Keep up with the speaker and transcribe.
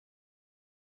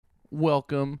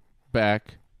welcome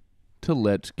back to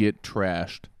Let's Get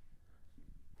Trashed,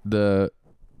 the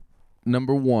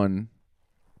 #1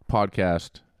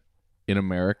 podcast in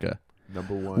America.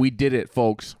 #1. We did it,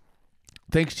 folks.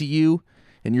 Thanks to you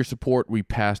and your support, we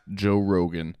passed Joe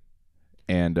Rogan.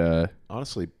 And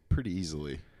honestly, pretty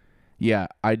easily. yeah,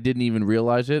 I didn't even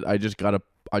realize it. I just got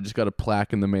a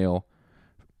plaque in the mail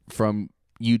from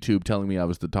YouTube telling me I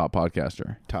was the top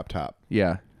podcaster. Top.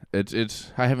 Yeah.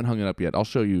 It's I haven't hung it up yet. I'll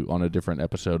show you on a different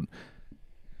episode.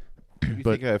 You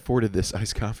think I afforded this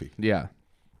iced coffee? Yeah.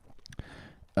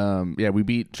 Yeah, we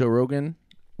beat Joe Rogan.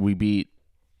 We beat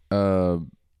Dax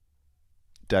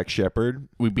Shepard.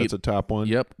 That's a top one.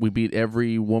 Yep, we beat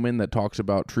every woman that talks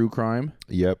about true crime.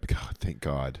 Yep. God, thank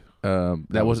God.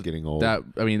 That was getting old.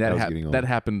 That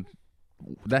happened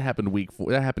week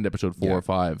 4. That happened episode 4 or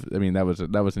 5. I mean, that was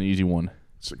an easy one.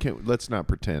 So let's not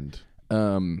pretend.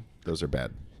 Those are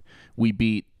bad. We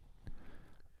beat,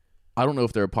 I don't know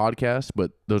if they're a podcast,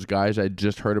 but those guys I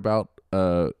just heard about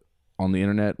on the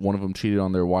internet, one of them cheated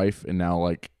on their wife, and now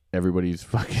like everybody's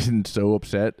fucking so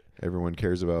upset. Everyone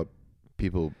cares about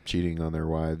people cheating on their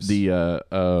wives.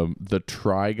 The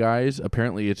Try guys,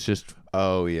 apparently it's just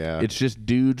it's just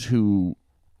dudes who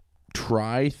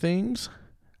try things.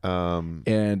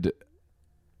 And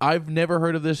I've never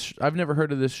heard of this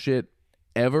shit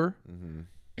ever. Mm-hmm.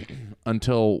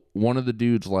 Until one of the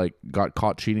dudes like got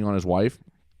caught cheating on his wife,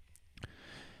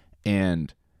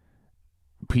 and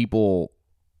people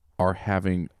are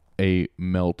having a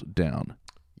meltdown.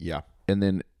 Yeah. And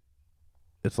then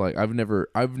it's like I've never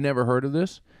heard of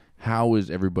this. How is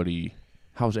everybody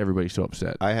so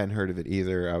upset? I hadn't heard of it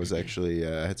either. I was actually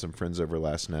I had some friends over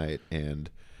last night, and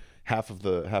half of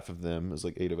them, it was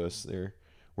like 8 of us there,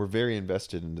 were very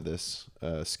invested into this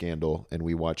scandal, and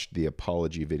we watched the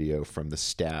apology video from the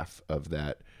staff of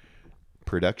that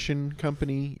production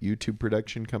company, YouTube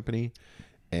production company,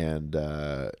 and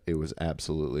it was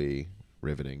absolutely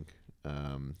riveting.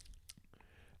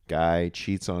 Guy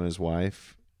cheats on his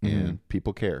wife, and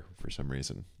people care for some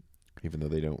reason, even though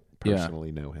they don't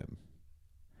personally know him.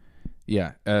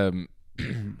 Yeah.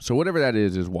 So whatever that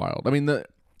is wild. I mean,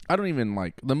 I don't even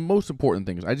like the most important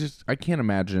things. I can't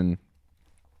imagine.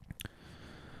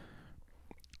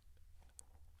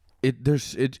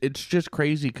 It's just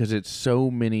crazy because it's so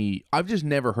many. I've just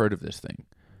never heard of this thing.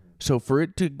 So for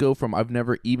it to go from I've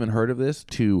never even heard of this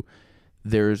to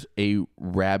there's a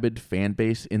rabid fan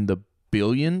base in the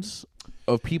billions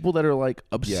of people that are like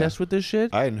obsessed with this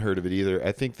shit. I hadn't heard of it either.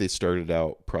 I think they started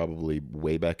out probably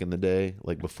way back in the day,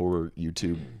 like before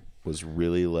YouTube was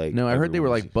really like. No, I heard they were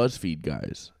like BuzzFeed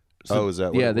guys. So, is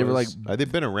that what it they were like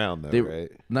they've been around though,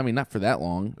 right? I mean, not for that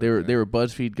long. They were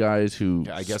BuzzFeed guys who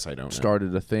I guess I don't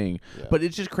started a thing, but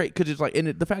it's just crazy because it's like, and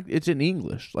the fact it's in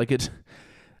English, like it's.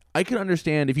 I can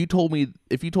understand if you told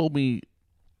me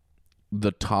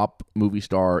the top movie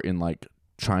star in like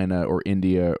China or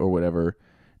India or whatever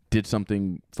did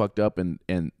something fucked up, and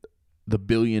the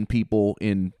billion people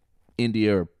in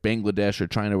India or Bangladesh or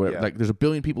China or whatever, like there's a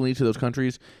billion people in each of those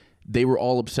countries, they were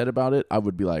all upset about it. I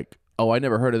would be like, oh, I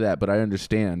never heard of that, but I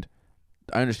understand.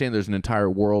 There's an entire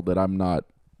world that I'm not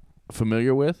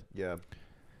familiar with. Yeah.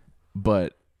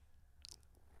 But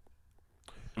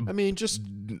I mean, just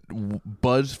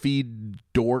BuzzFeed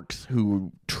dorks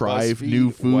who try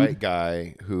new food. White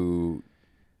guy who,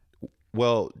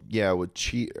 would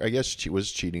cheat. I guess she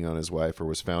was cheating on his wife, or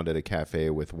was found at a cafe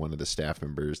with one of the staff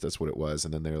members. That's what it was.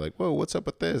 And then they're like, "Whoa, what's up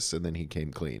with this?" And then he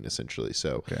came clean, essentially.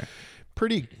 So,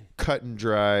 pretty cut and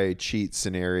dry cheat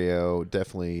scenario.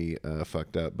 Definitely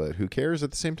fucked up, but who cares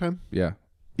at the same time? Yeah.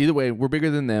 Either way, we're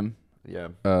bigger than them. Yeah.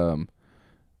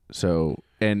 So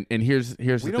and here's the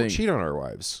thing. We don't cheat on our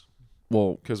wives.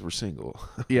 Well, because we're single.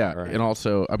 Yeah, right. and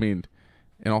also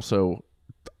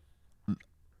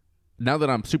now that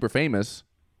I'm super famous,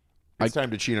 it's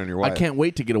time to cheat on your wife. I can't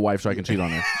wait to get a wife so I can cheat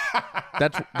on her.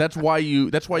 That's why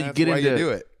you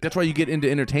get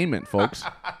into entertainment, folks.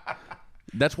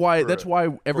 That's why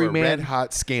every man red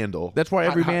hot scandal. That's why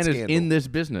every man is in this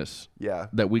business. Yeah.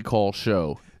 That we call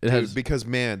show. Because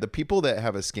man, the people that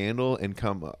have a scandal and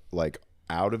come like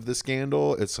out of the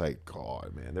scandal, it's like,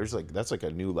 God, man, that's like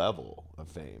a new level of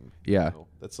fame. Yeah. You know?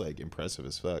 That's like impressive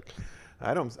as fuck.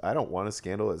 I don't want a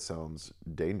scandal. It sounds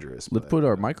dangerous. Let's put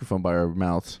our microphone by our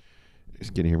mouths.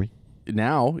 Can you hear me?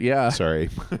 Now, yeah. Sorry.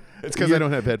 It's because I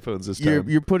don't have headphones this time.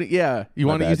 You're putting, You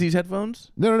want to use these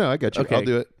headphones? No, I got you. Okay. I'll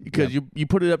do it. Because you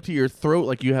put it up to your throat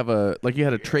like you had a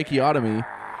tracheotomy.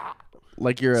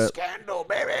 Like you're a scandal,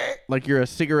 baby. Like you're a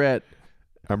cigarette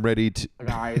I'm ready to.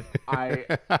 Guys,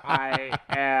 I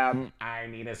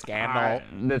need a scandal.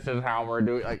 This is how we're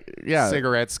doing.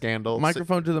 Cigarette scandal.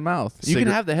 Microphone to the mouth. You can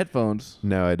have the headphones.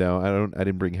 No, I don't. I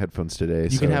didn't bring headphones today.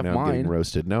 You can have now mine. I'm getting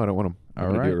roasted. No, I don't want them.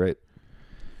 I'm gonna do it right.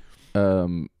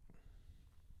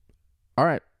 All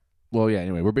right. Well, yeah.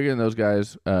 Anyway, we're bigger than those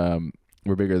guys.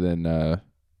 We're bigger than. I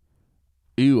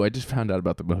just found out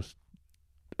about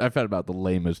the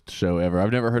lamest show ever.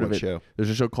 I've never heard of it. Show? There's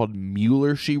a show called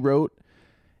Mueller, She Wrote,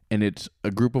 and it's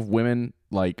a group of women.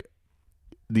 Like,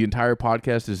 the entire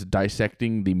podcast is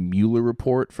dissecting the Mueller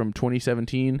report from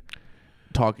 2017.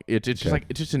 It's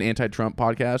just an anti-Trump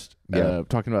podcast.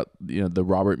 Talking about the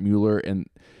Robert Mueller and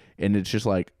it's just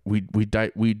like we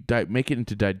make it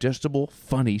into digestible,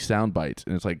 funny sound bites,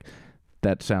 and it's like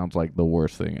that sounds like the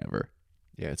worst thing ever.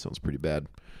 Yeah, it sounds pretty bad.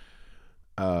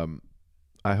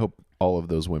 I hope all of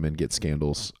those women get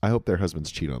scandals. I hope their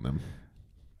husbands cheat on them.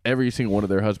 Every single one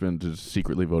of their husbands is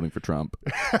secretly voting for Trump.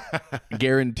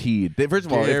 Guaranteed. First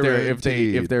of all,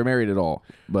 if they're married at all,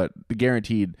 but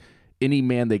guaranteed, any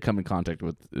man they come in contact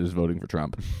with is voting for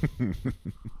Trump.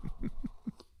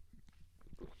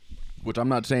 Which I'm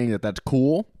not saying that that's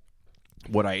cool.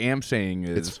 What I am saying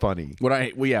is it's funny.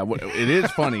 It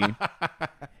is funny.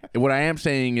 What I am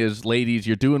saying is, ladies,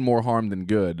 you're doing more harm than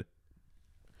good.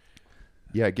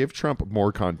 Yeah, give Trump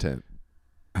more content.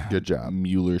 Good job.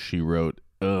 Mueller, She Wrote.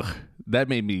 Ugh. That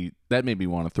made me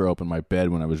want to throw up in my bed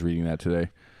when I was reading that today.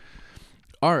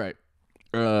 All right.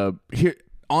 Here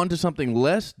on to something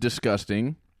less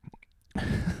disgusting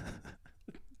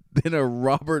than a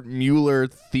Robert Mueller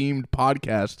themed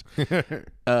podcast.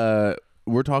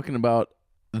 We're talking about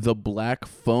the Black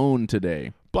Phone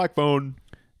today. Black Phone.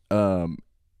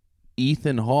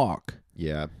 Ethan Hawke.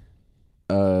 Yeah.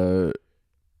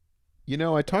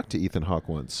 I talked to Ethan Hawke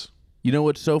once. You know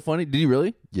what's so funny? Did you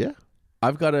really? Yeah.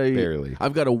 I've got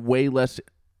a way less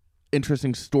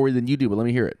interesting story than you do, but let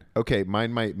me hear it. Okay,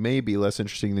 mine may be less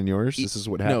interesting than yours. This is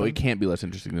what happened. No, it can't be less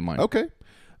interesting than mine. Okay.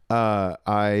 I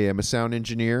am a sound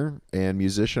engineer and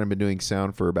musician. I've been doing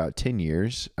sound for about 10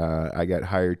 years. I got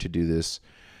hired to do this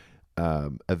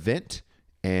event,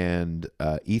 and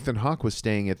Ethan Hawke was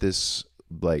staying at this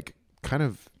kind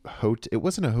of hotel. It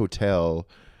wasn't a hotel.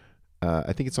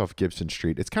 I think it's off Gibson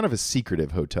Street. It's kind of a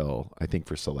secretive hotel, I think,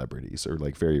 for celebrities or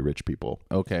very rich people.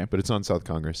 Okay. But it's on South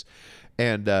Congress.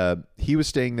 And he was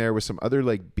staying there with some other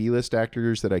B-list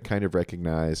actors that I kind of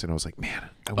recognize. And I was like, man.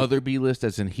 Other B-list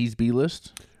as in he's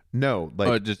B-list? No.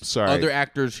 Sorry. Other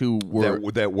actors who were...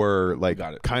 That were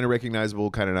kind of recognizable,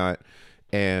 kind of not.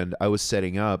 And I was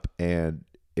setting up, and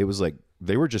it was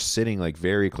they were just sitting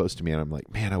very close to me. And I'm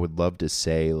like, man, I would love to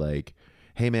say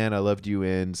hey man, I loved you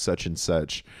in such and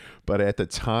such. But at the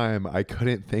time, I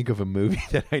couldn't think of a movie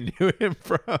that I knew him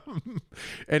from.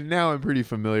 And now I'm pretty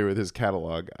familiar with his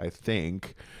catalog, I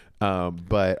think.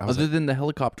 But other than the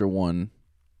helicopter one,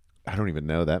 I don't even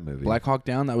know that movie. Black Hawk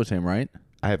Down, that was him, right?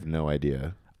 I have no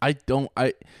idea.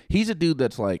 He's a dude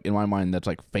that's in my mind, that's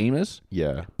famous.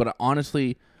 Yeah. But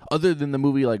honestly, other than the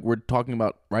movie we're talking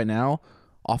about right now,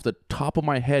 off the top of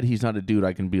my head, he's not a dude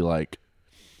I can be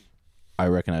I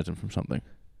recognize him from something.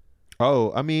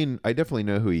 Oh, I mean, I definitely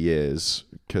know who he is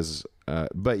because,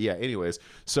 but yeah, anyways.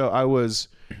 So I was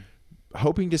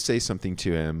hoping to say something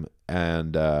to him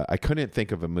and I couldn't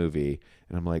think of a movie.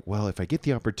 And I'm like, well, if I get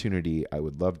the opportunity, I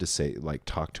would love to say,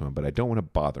 talk to him, but I don't want to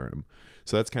bother him.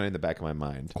 So that's kind of in the back of my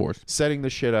mind. Of course. Setting the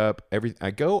shit up.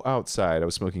 I go outside. I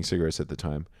was smoking cigarettes at the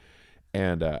time.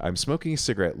 And I'm smoking a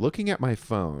cigarette, looking at my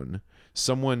phone.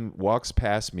 Someone walks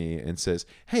past me and says,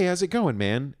 hey, how's it going,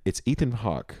 man? It's Ethan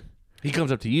Hawke. He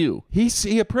comes up to you.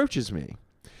 He approaches me,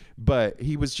 but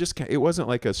he was just, it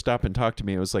wasn't a stop and talk to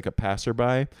me. It was a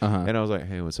passerby. Uh-huh. And I was like,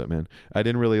 hey, what's up, man? I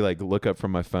didn't really look up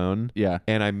from my phone. Yeah.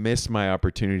 And I missed my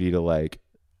opportunity to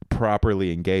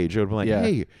properly engage. I would be like,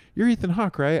 hey, you're Ethan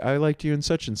Hawke, right? I liked you in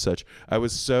such and such. I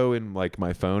was so in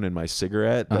my phone and my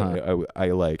cigarette that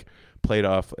I played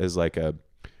off as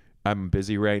I'm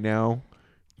busy right now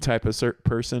type of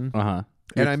person. Uh-huh.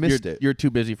 And I missed it. You're too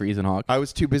busy for Ethan Hawke. I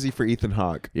was too busy for Ethan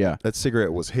Hawke. Yeah. That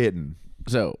cigarette was hidden.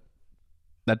 So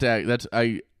I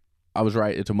was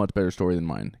right. It's a much better story than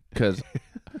mine because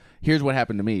here's what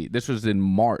happened to me. This was in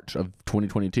March of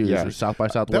 2022. Yeah. This was South by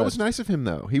Southwest. That was nice of him,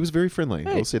 though. He was very friendly.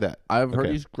 I'll say that. I've heard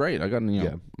he's great. I got,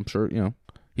 I'm sure,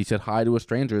 he said hi to a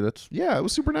stranger. Yeah, it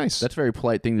was super nice. That's a very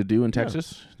polite thing to do in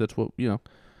Texas. Yeah. That's what,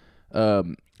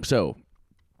 so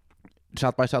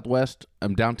South by Southwest,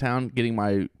 I'm downtown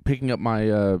picking up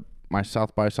my my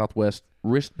South by Southwest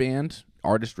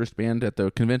artist wristband at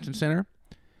the convention center.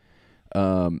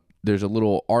 There's a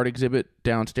little art exhibit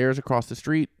downstairs across the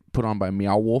street. put on by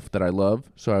Meow Wolf that I love.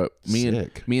 So me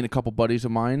and a couple buddies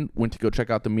of mine went to go check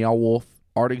out the Meow Wolf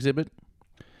art exhibit.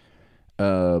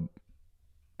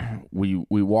 We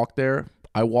walked there.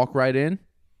 I walk right in,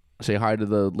 say hi to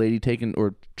the lady taking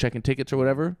or checking tickets or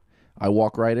whatever. I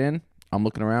walk right in. I'm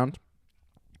looking around.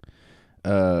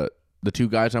 The two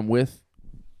guys I'm with,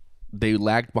 they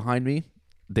lagged behind me.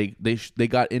 They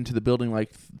got into the building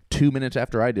like 2 minutes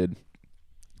after I did.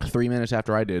 3 minutes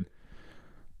after I did.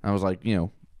 I was like,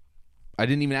 I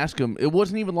didn't even ask them. It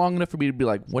wasn't even long enough for me to be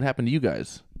like, what happened to you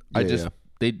guys?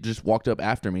 They just walked up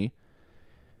after me.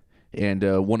 And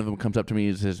one of them comes up to me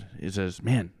and says,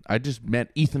 man, I just met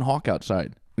Ethan Hawke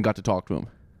outside and got to talk to him.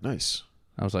 Nice.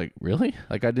 I was like, really?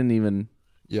 Like, I didn't even...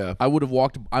 Yeah. I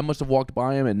must have walked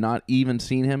by him and not even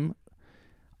seen him.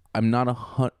 I'm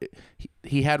not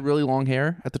he had really long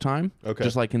hair at the time. Okay.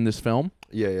 Just like in this film.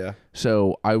 Yeah.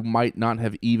 So I might not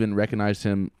have even recognized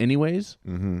him anyways.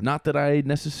 Mm-hmm. Not that I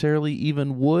necessarily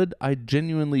even would. I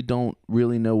genuinely don't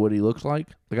really know what he looks like.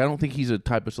 Like, I don't think he's a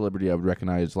type of celebrity I would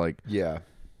recognize, like,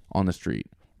 on the street.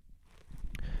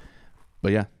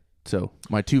 But yeah. So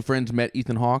my two friends met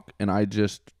Ethan Hawke, and I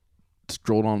just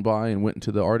strolled on by and went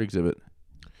into the art exhibit.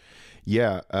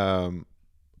 Yeah.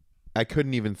 I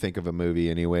couldn't even think of a movie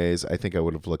anyways. I think I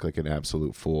would have looked like an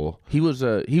absolute fool. He must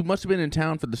have been in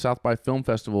town for the South by Film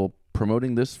Festival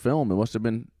promoting this film. It must have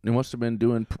been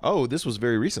doing... Oh, this was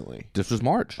very recently. This was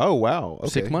March. Oh, wow. Okay.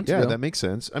 6 months ago. Yeah, that makes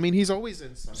sense. I mean, he's always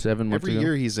in something. 7 months Every ago.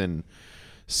 year he's in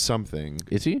something.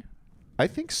 Is he? I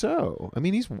think so. I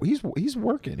mean, he's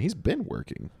working. He's been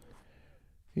working.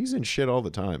 He's in shit all the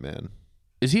time, man.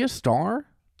 Is he a star?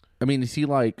 I mean, is he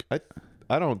like...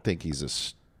 I don't think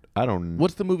he's I don't...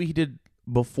 What's the movie he did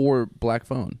before Black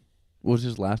Phone? What was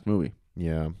his last movie?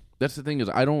 Yeah. That's the thing is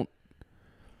I don't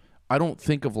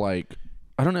think of like...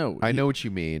 I don't know. I know what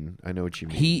you mean.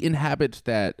 He inhabits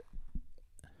that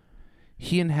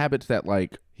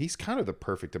like... He's kind of the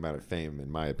perfect amount of fame, in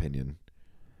my opinion.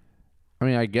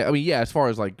 Yeah, as far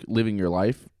as like living your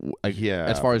life,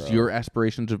 as far as your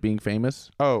aspirations of being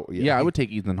famous. Oh, yeah. Yeah, I would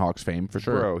take Ethan Hawke's fame for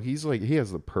sure. Bro, he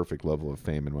has the perfect level of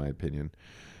fame in my opinion.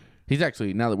 He's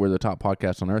actually, now that we're the top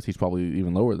podcast on earth, he's probably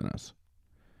even lower than us.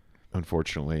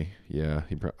 Unfortunately, yeah.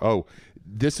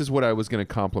 This is what I was going to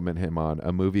compliment him on,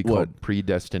 a movie called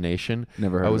Predestination.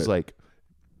 Never heard of it. I was like,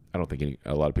 I don't think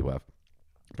a lot of people have.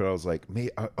 But I was like,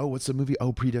 what's the movie?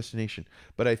 Oh, Predestination.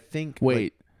 But I think...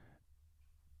 Wait.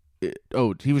 He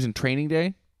was in Training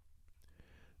Day?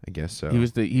 I guess so. He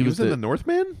was in The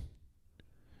Northman?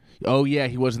 Oh, yeah,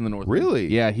 he was in The Northman. Really?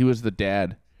 Yeah, he was the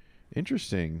dad.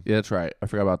 Interesting. Yeah, that's right. I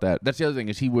forgot about that. That's the other thing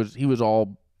is he was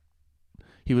all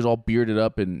bearded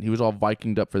up and he was all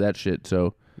Vikinged up for that shit.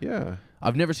 So yeah,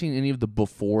 I've never seen any of the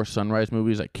Before Sunrise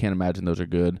movies. I can't imagine those are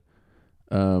good.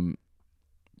 Yeah,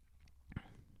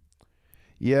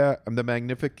 The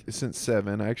Magnificent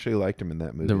Seven. I actually liked him in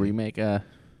that movie. The remake. And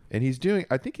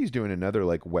I think he's doing another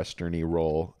like westerny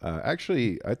role.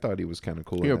 Actually, I thought he was kind of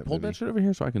cool. Here, in that pull movie. that shit over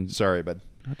here so I can. Sorry, bud.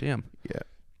 God damn. Yeah.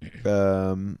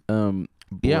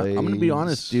 Yeah, I'm gonna be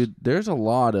honest, dude. There's a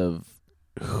lot of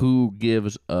who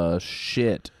gives a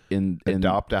shit in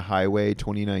Adopt a Highway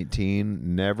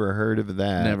 2019. Never heard of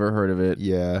that. Never heard of it.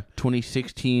 Yeah.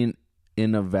 2016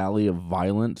 In a Valley of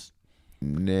Violence.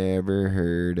 Never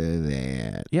heard of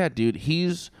that. Yeah, dude.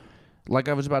 He's like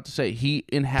I was about to say. He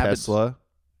inhabits Tesla.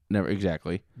 Never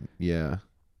exactly. Yeah.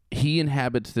 He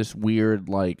inhabits this weird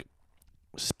like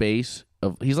space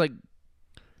of. He's like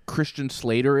Christian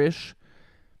Slater-ish.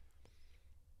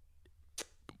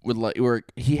 With like where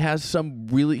he has some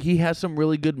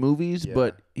really good movies,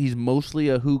 but he's mostly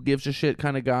a who gives a shit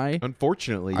kind of guy.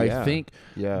 Unfortunately, I think.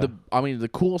 Yeah. The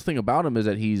coolest thing about him is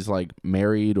that he's like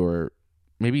married, or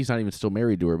maybe he's not even still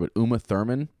married to her, but Uma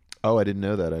Thurman. Oh, I didn't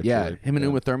know that. Actually, yeah, him and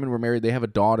Uma Thurman were married. They have a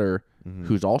daughter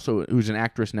who's an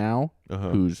actress now.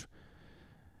 Who's,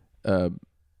 I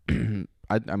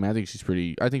think she's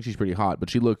pretty hot,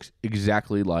 but she looks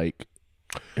exactly like.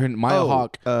 Maya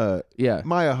Hawke. Yeah.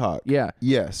 Maya Hawke. Yeah.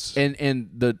 Yes. And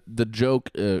the joke,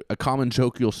 a common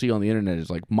joke you'll see on the internet is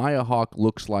like Maya Hawke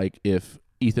looks like if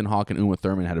Ethan Hawke and Uma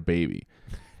Thurman had a baby.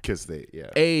 Because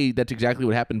A, that's exactly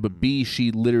what happened, but B,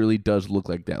 she literally does look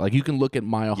like that. Like you can look at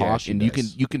Maya Hawke and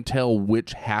you can tell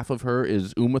which half of her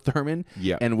is Uma Thurman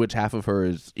and which half of her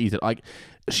is Ethan. Like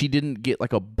she didn't get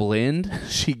like a blend.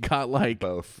 She got like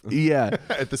both. Yeah.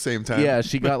 At the same time. Yeah,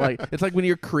 she got like it's like when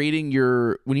you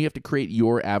have to create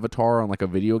your avatar on like a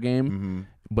video game.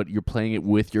 But you're playing it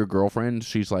with your girlfriend.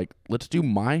 She's like, let's do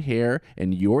my hair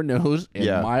and your nose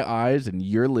and my eyes and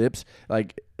your lips.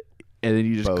 Like, and then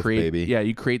you just both, create, baby.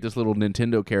 you create this little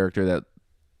Nintendo character that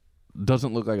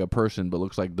doesn't look like a person, but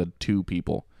looks like the two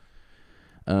people.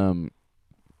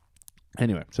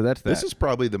 Anyway, so that's that. This is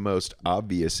probably the most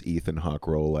obvious Ethan Hawke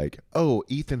role. Like, oh,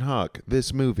 Ethan Hawke,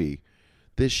 this movie,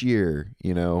 this year,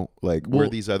 you know, like where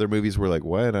these other movies were like,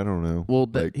 what? I don't know. Well,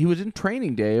 like, he was in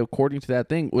Training Day, according to that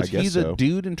thing. Was he the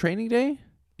dude in Training Day?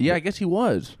 Yeah, I guess he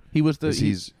was. He was the.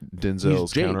 He's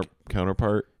Denzel's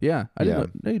counterpart. Yeah, I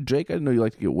didn't know. Hey, Jake, I didn't know you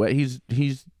like to get wet. He's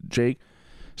Jake.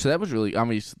 So that was really. I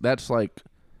mean, that's like,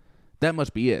 that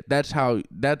must be it. That's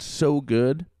so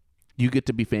good. You get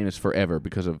to be famous forever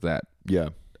because of that. Yeah.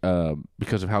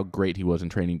 Because of how great he was in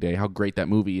Training Day, how great that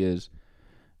movie is.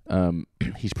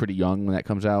 He's pretty young when that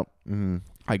comes out. Mm-hmm.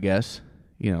 I guess,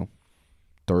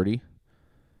 30.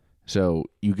 So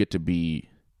you get to be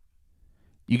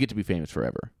famous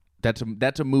forever.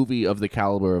 That's a movie of the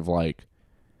caliber of like,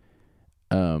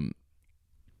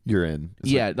 you're in.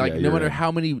 It's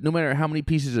no matter how many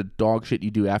pieces of dog shit you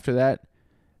do after that,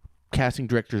 casting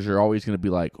directors are always going to be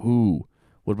like, ooh,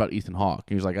 what about Ethan Hawke?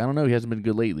 And he's like, I don't know, he hasn't been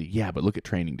good lately. Yeah, but look at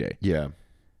Training Day. Yeah,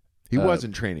 he was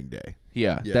in Training Day.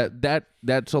 Yeah,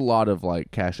 that's a lot of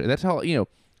like cash. That's how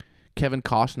Kevin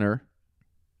Costner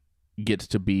gets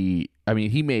to be. I mean,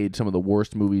 he made some of the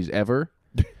worst movies ever.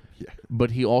 Yeah.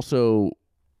 But he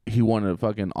won a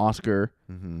fucking Oscar,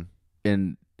 mm-hmm.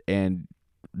 and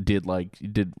did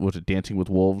was it Dancing with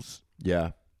Wolves?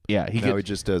 Yeah. Yeah, he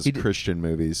just does Christian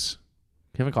movies.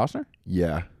 Kevin Costner?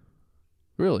 Yeah.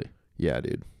 Really? Yeah,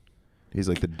 dude. He's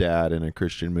like the dad in a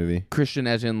Christian movie. Christian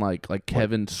as in like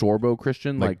Kevin Sorbo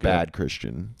Christian? Like bad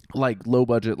Christian. Like low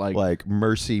budget like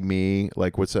Mercy Me,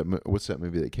 like what's that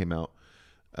movie that came out?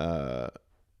 I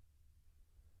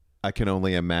Can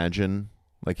Only Imagine.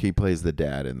 Like he plays the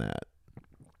dad in that.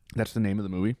 That's the name of the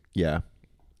movie? Yeah.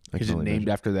 Is it named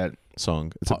after that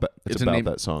song? It's about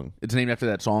that song. It's named after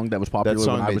that song that was popular. That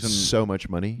song when I was made so much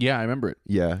money. Yeah, I remember it.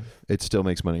 Yeah, it still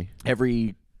makes money.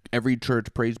 Every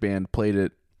church praise band played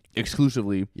it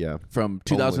exclusively. Yeah, from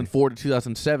 2004 to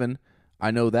 2007.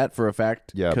 I know that for a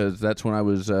fact. Yeah, because that's when I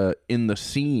was in the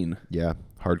scene. Yeah,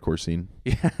 hardcore scene.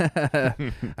 Yeah,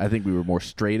 I think we were more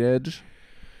straight edge.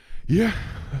 Yeah.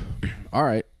 All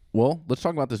right. Well, let's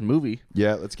talk about this movie.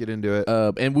 Yeah, let's get into it.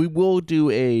 And we'll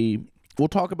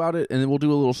talk about it, and then we'll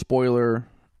do a little spoiler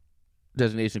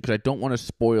designation because I don't want to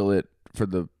spoil it for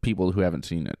the people who haven't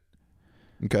seen it.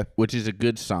 Okay. Which is a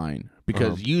good sign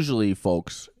because usually,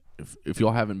 folks, if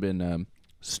y'all haven't been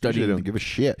studying, don't give a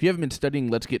shit. If you haven't been studying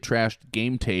Let's Get Trashed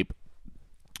game tape,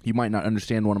 you might not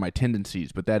understand one of my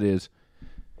tendencies, but that is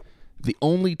the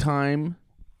only time,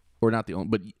 or not the only,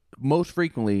 but most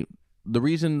frequently, the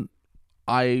reason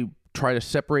I try to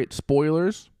separate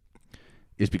spoilers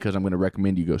is because I'm going to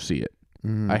recommend you go see it.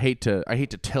 Mm-hmm. I hate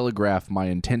to telegraph my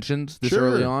intentions this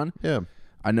early on. Yeah.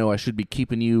 I know I should be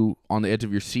keeping you on the edge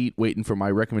of your seat waiting for my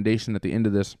recommendation at the end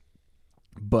of this.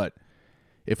 But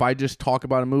if I just talk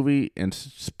about a movie and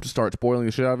start spoiling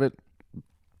the shit out of it,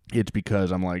 it's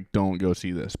because I'm like, don't go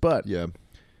see this. But yeah,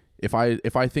 if I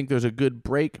think there's a good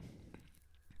break,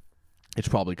 it's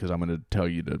probably because I'm going to tell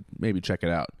you to maybe check it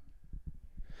out.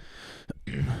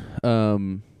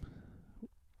 The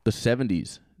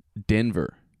 70s,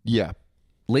 Denver. Yeah.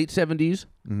 Late 70s.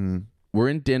 Mm-hmm. We're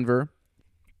in Denver,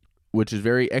 which is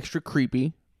very extra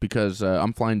creepy because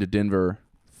I'm flying to Denver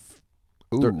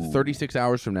 36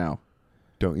 hours from now.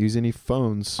 Don't use any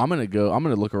phones. I'm going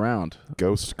to look around.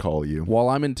 Ghost call you. While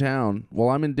I'm in town, while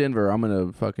I'm in Denver, I'm going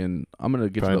to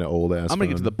get to the old ass. I'm going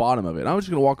to get to the bottom of it. I'm just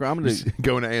going to walk around. I'm going to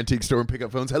go in an antique store and pick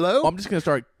up phones. Hello? I'm just going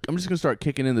to start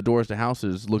kicking in the doors to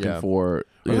houses looking for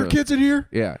Are there kids in here?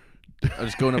 Yeah. I'm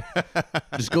just going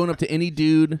up to any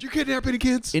dude. Did you kidnap any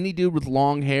kids? Any dude with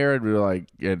long hair,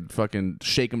 I'd fucking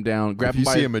shake him down, grab him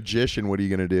by. If you see a magician, what are you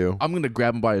gonna do? I'm gonna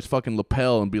grab him by his fucking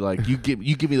lapel and be like, "You give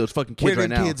me those fucking kids right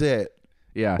now." Where them kids at?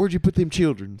 Yeah. Where'd you put them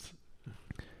children's?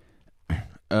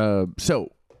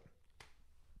 So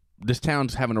this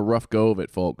town's having a rough go of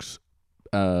it, folks.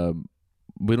 Do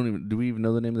we even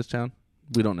know the name of this town?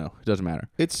 We don't know. It doesn't matter.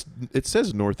 It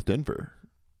says North Denver.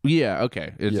 Yeah,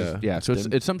 okay. So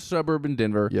it's some suburb in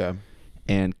Denver. Yeah.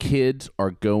 And kids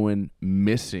are going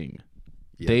missing.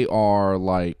 Yeah. They are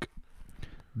like,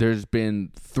 there's been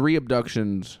 3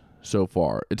 abductions so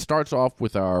far. It starts off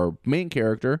with our main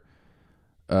character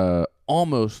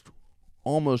almost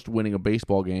winning a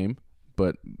baseball game,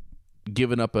 but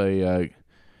giving up a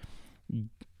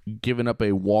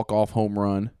walk-off home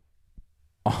run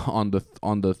on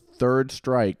the third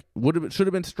strike. Should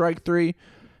have been strike 3.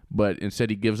 But instead,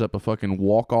 he gives up a fucking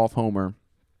walk-off homer,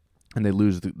 and they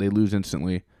lose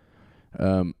instantly.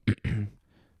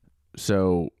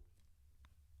 So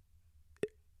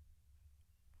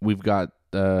we've got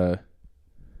Finn.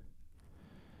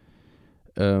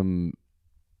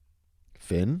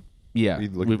 Yeah, Are you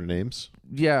looking for names?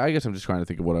 yeah, I guess I'm just trying to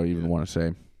think of what I even want to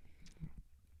say.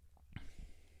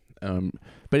 But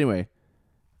anyway,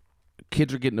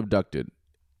 kids are getting abducted,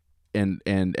 and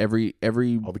every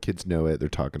all the kids know it. They're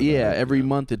talking about it. Yeah, every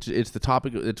month it's the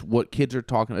topic. It's what kids are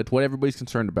talking. It's what everybody's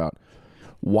concerned about.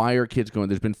 Why are kids going?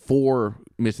 There's been 4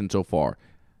 missing so far.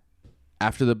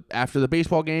 After the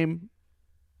baseball game,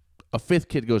 a 5th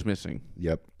kid goes missing.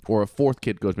 Yep. Or a 4th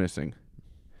kid goes missing.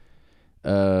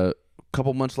 A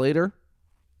couple months later,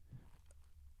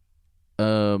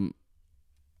 our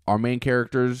main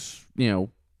character's,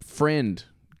 friend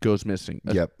goes missing.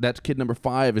 Yep. That's kid number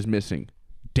 5 is missing.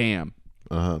 Damn.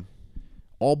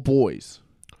 All boys.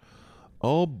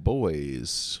 All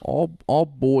boys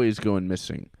going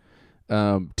missing.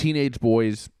 Teenage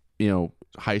boys,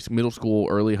 middle school,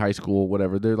 early high school,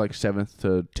 whatever. They're like 7th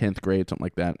to 10th grade, something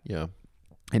like that. Yeah.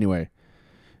 Anyway,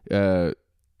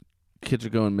 kids are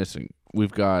going missing.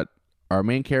 We've got our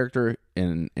main character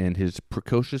and his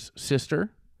precocious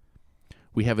sister.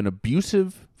 We have an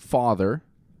abusive father.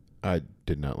 I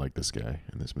did not like this guy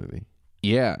in this movie.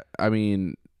 Yeah, I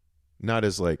mean, not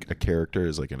as like a character,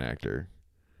 as like an actor.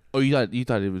 Oh, you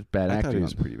thought it was bad acting? I thought he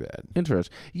was pretty bad.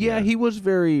 Interesting. Yeah, he was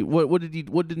very. What didn't you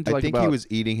like about? I think he was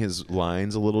eating his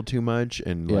lines a little too much,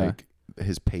 and like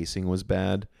his pacing was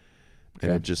bad.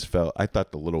 And it just felt. I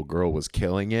thought the little girl was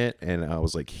killing it, and I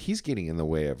was like, he's getting in the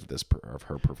way of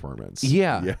her performance.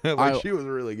 Yeah, she was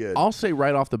really good. I'll say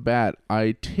right off the bat,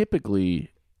 I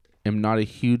typically am not a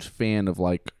huge fan of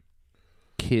like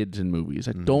kids in movies.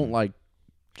 I don't like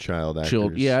child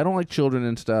actors. Yeah, I don't like children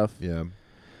and stuff. Yeah.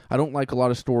 I don't like a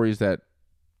lot of stories that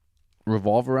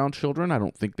revolve around children. I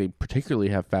don't think they particularly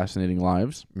have fascinating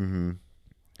lives. Mm-hmm.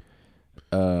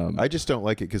 I just don't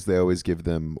like it because they always give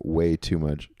them way too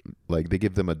much. Like they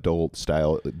give them adult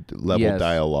style level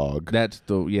dialogue. That's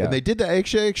the And they did that. I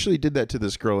actually did that to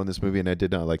this girl in this movie, and I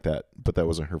did not like that. But that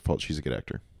wasn't her fault. She's a good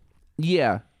actor.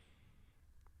 Yeah.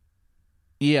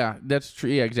 Yeah, that's true.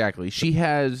 Yeah, exactly. She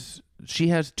has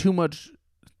too much.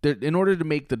 In order to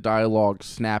make the dialogue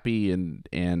snappy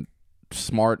and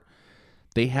smart,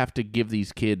 they have to give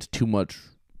these kids too much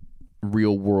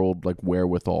real world like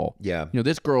wherewithal. Yeah.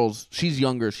 This she's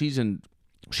younger. She's in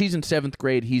 7th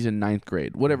grade. He's in 9th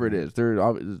grade. Whatever it is,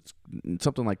 it's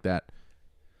something like that.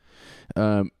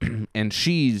 And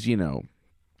she's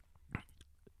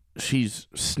she's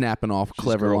snapping off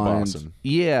clever lines. Bossing.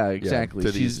 Yeah, exactly.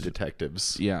 To these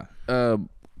detectives. Yeah.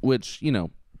 Which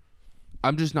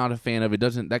I'm just not a fan of.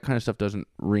 That kind of stuff doesn't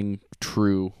ring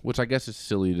true, which I guess is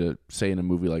silly to say in a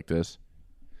movie like this.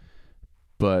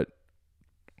 But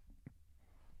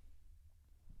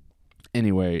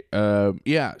anyway,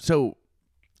 yeah. So,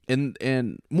 and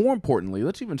more importantly,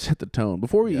 let's even set the tone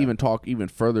before we even talk even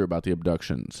further about the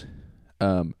abductions.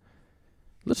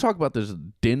 Let's talk about this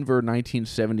Denver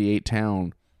 1978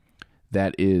 town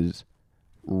that is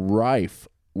rife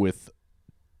with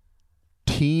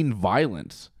teen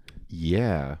violence.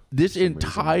 Yeah. It's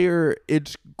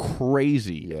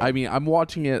crazy. Yeah. I mean, I'm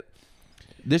watching it.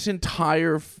 This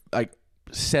entire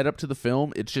setup to the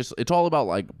film, it's all about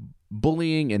like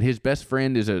bullying, and his best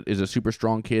friend is a super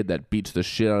strong kid that beats the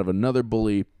shit out of another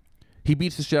bully. He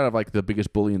beats the shit out of like the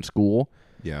biggest bully in school.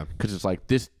 Yeah. Because it's like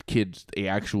this kid's the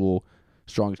actual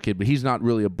strongest kid, but he's not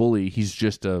really a bully. He's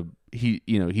just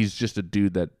he's just a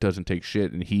dude that doesn't take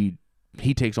shit, and he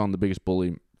takes on the biggest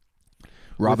bully.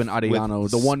 Robin Arellano,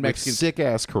 the one Mexican sick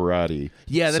ass karate.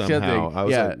 Yeah, that's the other thing. I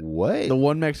was like, what? The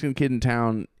one Mexican kid in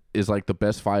town is like the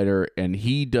best fighter, and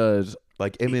he does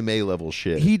like MMA level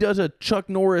shit. He does a Chuck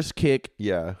Norris kick.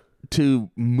 Yeah. To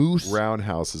Moose.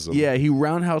 Roundhouses him. Yeah, he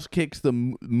roundhouse kicks the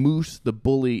Moose, the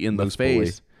bully, in the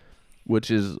face, which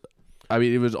is, I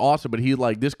mean, it was awesome. But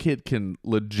this kid can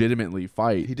legitimately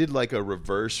fight. He did like a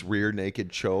reverse rear naked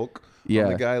choke. Yeah.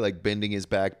 On the guy, like bending his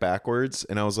back backwards,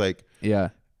 and I was like, yeah.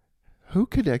 Who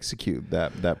could execute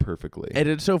that perfectly? And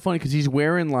it's so funny because he's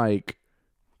wearing like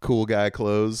cool guy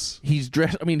clothes. He's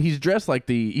dressed like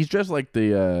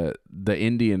the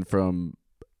Indian from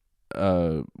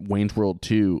Wayne's World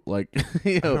 2. Like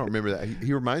I don't remember that.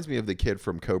 He reminds me of the kid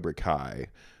from Cobra Kai,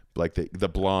 like the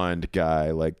blonde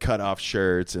guy, like cut off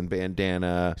shirts and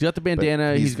bandana. He's got the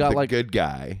bandana. He's got the like good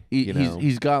guy.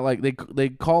 He's got like they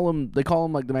call him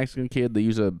like the Mexican kid. They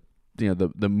use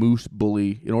the Moose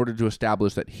bully in order to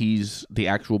establish that he's the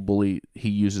actual bully. He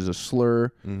uses a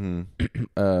slur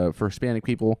for Hispanic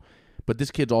people. But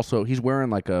this kid's also, he's wearing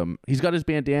like he's got his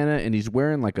bandana and he's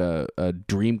wearing like a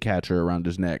dream catcher around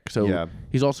his neck. So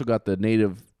he's also got the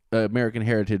Native American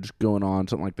heritage going on,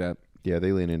 something like that. Yeah,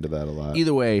 they lean into that a lot.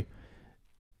 Either way,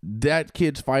 that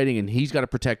kid's fighting and he's got to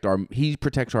protect our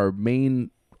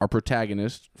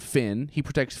protagonist, Finn. He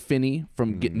protects Finney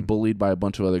from getting bullied by a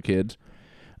bunch of other kids.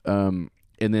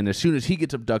 And then as soon as he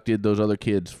gets abducted, those other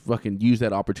kids fucking use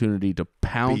that opportunity to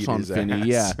pounce on Finney.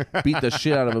 Yeah, beat the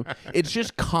shit out of him. It's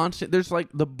just constant. There's like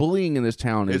the bullying in this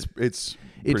town. It's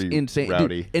insane,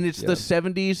 rowdy. Dude, and it's the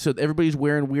 70s, so everybody's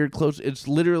wearing weird clothes. It's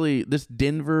literally this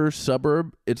Denver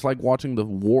suburb. It's like watching the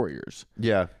Warriors.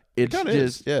 Yeah, it's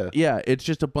just it's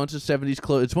just a bunch of 70s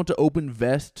clothes. It's a bunch of open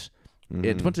vests.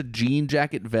 It's a bunch of jean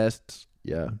jacket vests.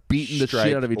 Yeah, beating the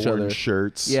shit out of each other.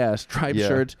 Shirts. Yeah, striped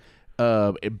shirts.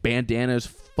 Bandanas,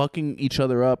 fucking each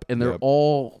other up, and they're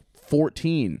all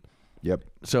 14. Yep.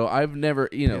 So I've never,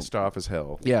 pissed off as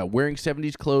hell. Yeah, wearing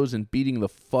 70s clothes and beating the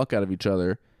fuck out of each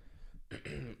other.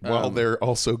 While they're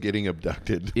also getting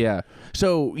abducted. Yeah.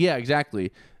 So, yeah,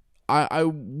 exactly. I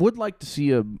would like to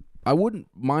see I wouldn't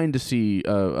mind to see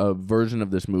a version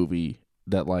of this movie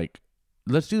that, like,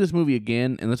 let's do this movie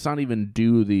again, and let's not even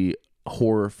do the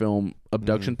horror film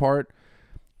abduction part.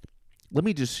 Let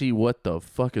me just see what the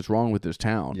fuck is wrong with this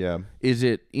town. Yeah. Is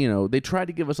it, they tried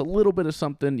to give us a little bit of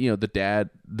something. The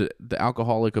dad, the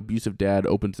alcoholic, abusive dad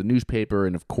opens the newspaper,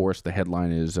 and of course the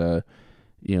headline is, they're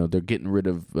getting rid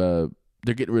of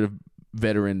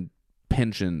veteran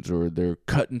pensions, or they're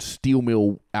cutting steel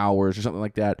mill hours, or something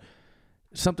like that.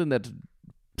 Something that's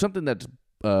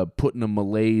putting a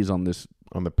malaise on this,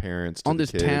 on the parents, on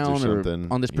this town, or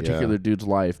on this particular dude's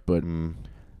life. But I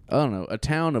don't know, a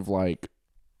town of like,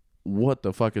 what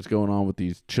the fuck is going on with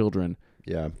these children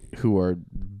who are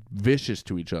vicious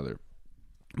to each other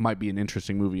might be an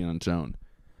interesting movie on its own.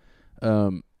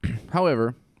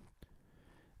 However,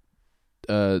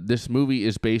 this movie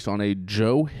is based on a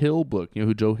Joe Hill book. You know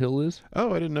who Joe Hill is?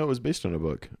 Oh, I didn't know it was based on a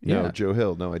book. Yeah. No, Joe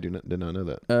Hill. No, I did not know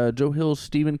that. Joe Hill's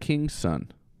Stephen King's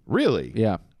son. Really?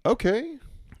 Yeah. Okay.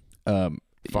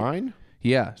 Fine.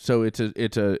 Yeah. So it's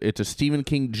a Stephen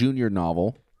King Jr.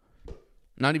 novel.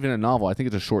 Not even a novel. I think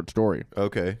it's a short story.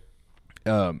 Okay.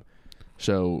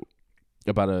 So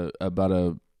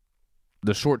the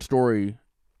short story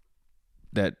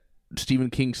that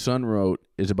Stephen King's son wrote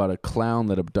is about a clown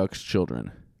that abducts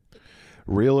children.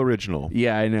 Real original.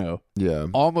 Yeah, I know. Yeah.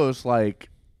 Almost like,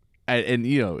 and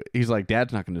he's like,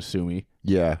 Dad's not going to sue me.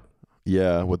 Yeah.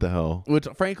 Yeah. What the hell? Which,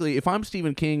 frankly, if I'm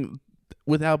Stephen King,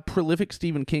 with how prolific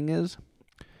Stephen King is,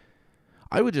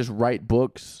 I would just write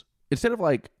books instead of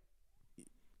like.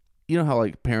 You know how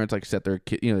like parents like set their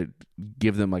kid,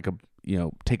 give them like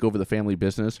take over the family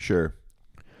business. Sure.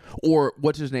 Or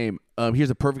what's his name? Here's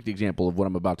a perfect example of what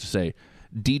I'm about to say.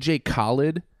 DJ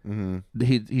Khaled. Mm-hmm.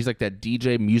 He's like that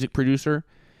DJ music producer.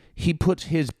 He puts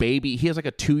his baby. He has like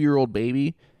a 2-year-old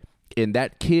baby, and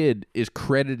that kid is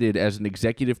credited as an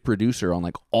executive producer on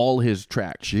like all his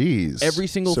tracks. Jeez. Every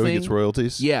single thing. So he gets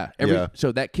royalties? Yeah.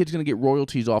 So that kid's going to get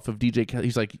royalties off of DJ Khaled.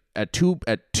 He's like, at 2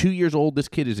 years old, this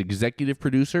kid is executive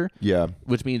producer. Yeah.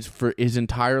 Which means for his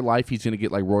entire life, he's going to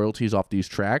get like royalties off these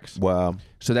tracks. Wow.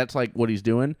 So that's like what he's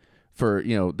doing for,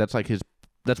 that's like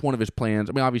that's one of his plans.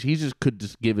 I mean, obviously, he could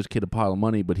just give his kid a pile of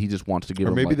money, but he just wants to give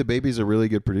him. Or maybe the baby's a really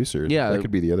good producer. Yeah. That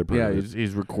could be the other part. Yeah,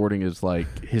 he's recording his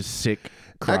sick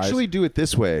cries. Actually, do it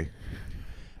this way.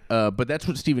 But that's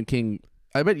what Stephen King.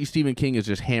 I bet you Stephen King is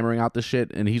just hammering out the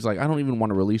shit, and he's like, I don't even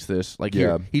want to release this. Like,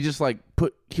 here, he just like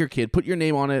kid, put your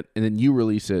name on it, and then you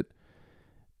release it.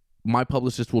 My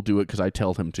publicist will do it because I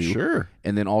tell him to. Sure.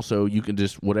 And then also you can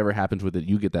just whatever happens with it,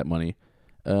 you get that money.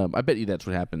 I bet you that's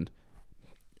what happened.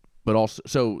 But also,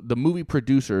 so the movie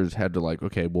producers had to like,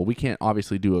 okay, well, we can't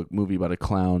obviously do a movie about a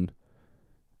clown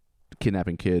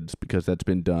kidnapping kids because that's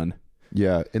been done.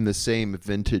 Yeah, in the same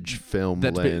vintage film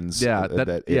lens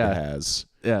that it has.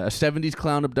 Yeah, a 70s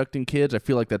clown abducting kids. I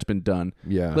feel like that's been done.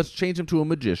 Yeah. Let's change him to a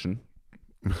magician.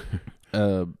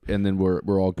 And then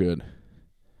we're all good.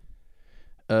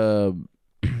 Let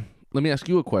me ask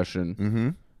you a question. Mm-hmm.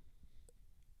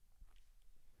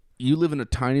 You live in a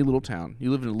tiny little town. You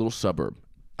live in a little suburb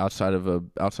outside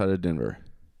of Denver.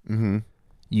 Mm-hmm.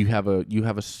 You have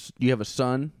a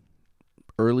son,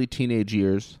 early teenage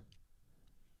years,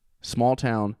 small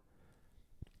town.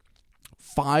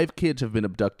 5 kids have been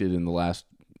abducted in the last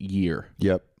year.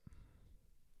 Yep.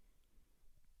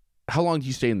 How long do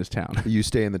you stay in this town? You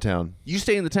stay in the town. You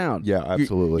stay in the town. Yeah,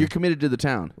 absolutely. You're committed to the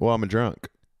town. Well, I'm a drunk.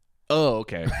 Oh,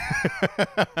 okay.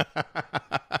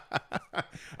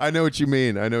 I know what you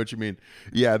mean.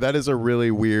 Yeah, that is a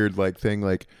really weird thing.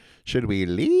 Like, should we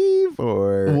leave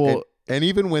or? Well, and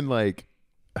even when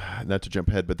not to jump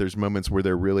ahead, but there's moments where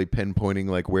they're really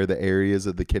pinpointing where the areas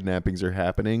of the kidnappings are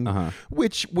happening,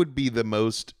 which would be the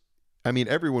most. I mean,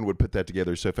 everyone would put that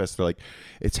together so fast. They're like,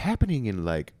 it's happening in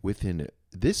within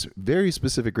this very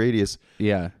specific radius.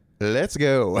 Yeah. Let's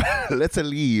go. Let's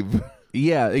leave.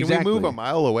 Yeah, exactly. Can we move a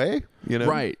mile away?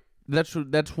 Right. That's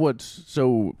what's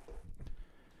so.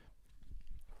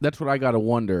 that's what I gotta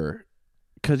wonder.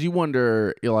 Because you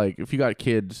wonder, like, if you got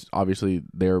kids, obviously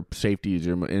their safety is,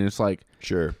 and it's like,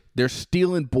 sure, they're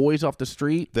stealing boys off the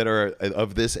street that are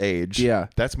of this age. Yeah,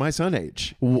 that's my son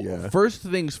age. First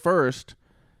things first,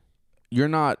 you're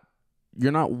not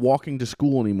walking to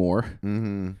school anymore.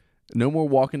 Mm-hmm. No more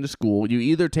walking to school. You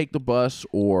either take the bus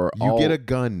or you get a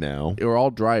gun now, or I'll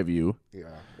drive you.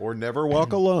 Yeah, or never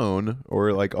walk alone,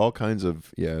 or like all kinds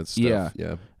of stuff. Yeah.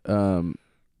 And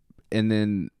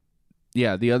then.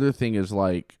 Yeah, the other thing is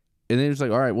like, and then it's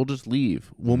like, all right, we'll just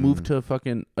leave. We'll move to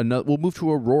we'll move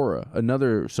to Aurora,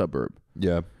 another suburb.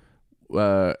 Yeah.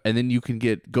 And then you can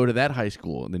go to that high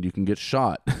school, and then you can get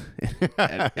shot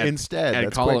instead.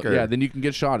 That's quicker. Yeah, then you can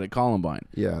get shot at Columbine.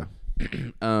 Yeah.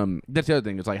 That's the other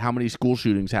thing. It's like, how many school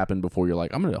shootings happen before you're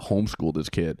like, I'm going to homeschool this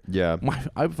kid. Yeah.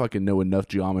 I fucking know enough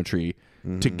geometry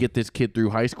to get this kid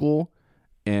through high school,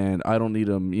 and I don't need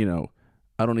him,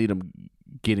 I don't need him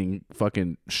getting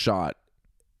fucking shot.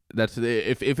 That's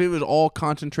if it was all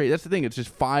concentrated. That's the thing. It's just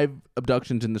 5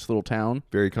 abductions in this little town.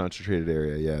 Very concentrated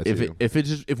area. Yeah.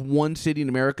 If one city in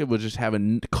America was just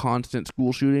having constant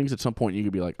school shootings, at some point you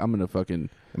could be like, I'm gonna fucking.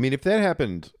 I mean, if that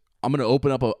happened, I'm gonna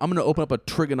open up a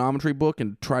trigonometry book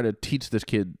and try to teach this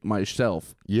kid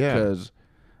myself. Yeah. Because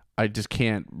I just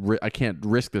can't. I can't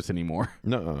risk this anymore.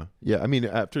 No. Yeah. I mean,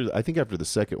 after the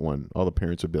second one, all the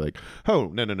parents would be like, "Oh,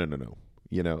 no.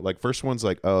 Like first one's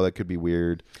like, oh, that could be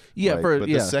weird. Yeah, but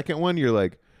the second one, you're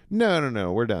like, no,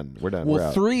 we're done.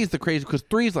 Well, 3 is the crazy, because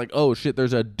 3 is like, oh shit,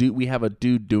 there's a dude. We have a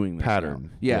dude doing this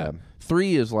pattern. Yeah.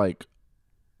 3 is like,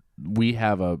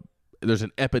 there's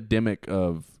an epidemic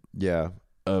of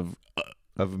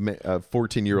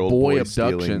 14-year-old boy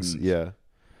abductions. Yeah.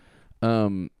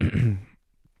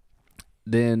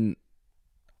 Then,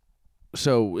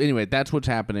 so anyway, that's what's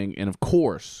happening, and of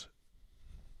course,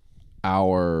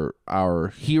 our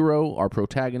hero, our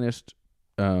protagonist,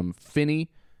 Finney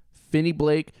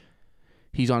Blake,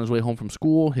 he's on his way home from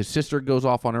school. His sister goes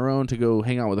off on her own to go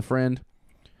hang out with a friend.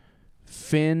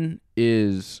 Finn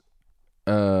is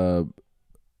walking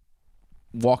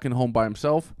home by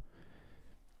himself,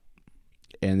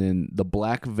 and then the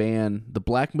black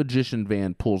magician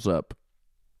van pulls up.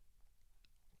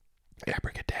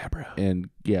 Abracadabra. And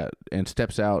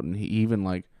steps out, and he even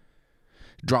like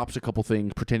drops a couple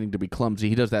things pretending to be clumsy.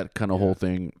 He does that kind of whole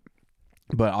thing.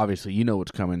 But obviously, you know what's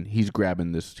coming. He's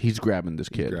grabbing this kid. He's grabbing this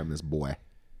boy.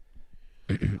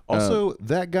 Also,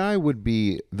 that guy would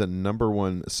be the number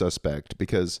one suspect,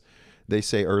 because they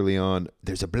say early on,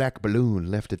 there's a black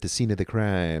balloon left at the scene of the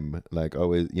crime. Like,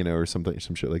 always, or some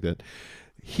shit like that.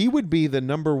 He would be the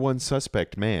number one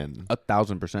suspect man.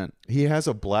 1,000%. He has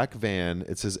a black van.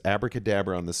 It says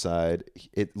Abracadabra on the side.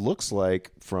 It looks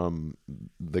like from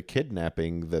the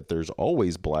kidnapping that there's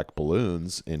always black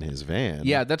balloons in his van.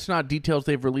 Yeah, that's not details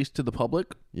they've released to the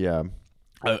public. Yeah.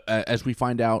 As we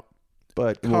find out.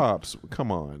 But cops,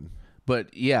 come on.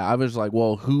 But yeah, I was like,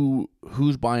 well,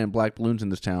 who's buying black balloons in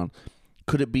this town?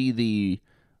 Could it be the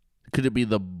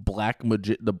black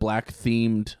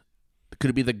themed? Could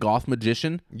it be the goth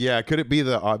magician? Yeah, could it be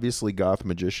the obviously goth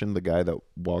magician, the guy that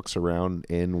walks around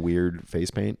in weird face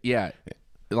paint? Yeah,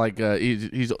 like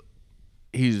he's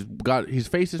got his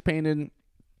face is painted.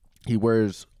 He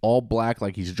wears all black,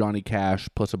 like he's Johnny Cash,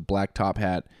 plus a black top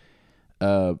hat.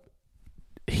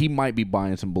 He might be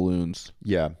buying some balloons.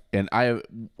 Yeah, and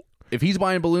if he's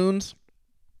buying balloons,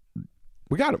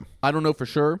 we got him. I don't know for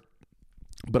sure,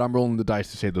 but I'm rolling the dice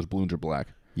to say those balloons are black.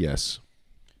 Yes.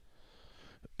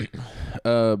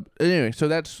 Anyway, so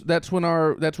that's when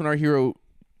our hero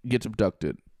gets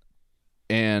abducted,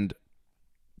 and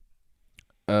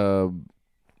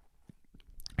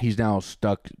he's now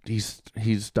stuck. He's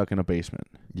stuck in a basement.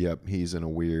 Yep, he's in a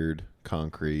weird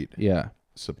concrete. Yeah,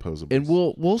 supposedly. And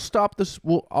we'll stop this.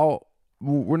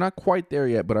 We're not quite there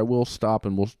yet, but I will stop,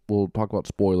 and we'll talk about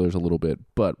spoilers a little bit.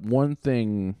 But one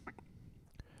thing,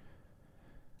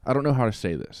 I don't know how to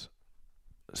say this,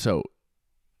 so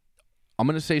I'm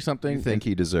going to say something. You think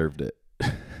he deserved it?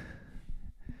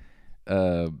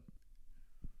 I'm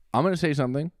going to say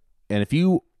something, and if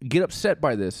you get upset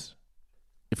by this,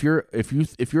 if you're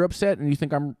upset and you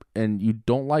think and you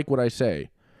don't like what I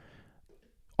say,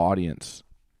 audience,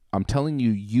 I'm telling you,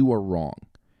 you are wrong.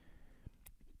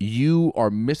 You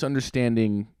are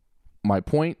misunderstanding my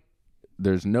point.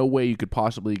 There's no way you could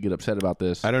possibly get upset about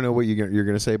this. I don't know what you're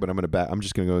going to say, but I'm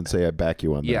just going to go and say I back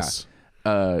you on this.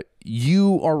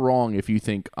 You are wrong if you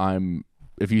think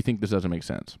this doesn't make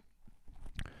sense.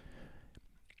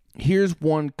 Here's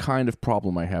one kind of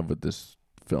problem I have with this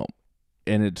film,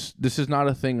 and this is not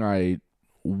a thing I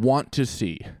want to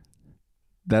see.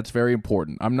 That's very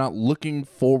important. I'm not looking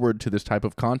forward to this type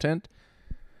of content,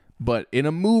 But in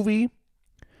a movie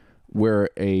where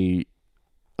a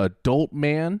adult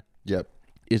man Yep.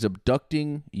 is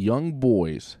abducting young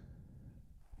boys,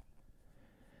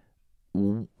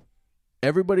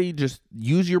 everybody just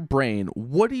use your brain.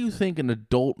 What do you think an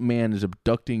adult man is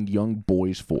abducting young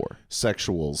boys for?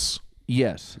 Sexuals.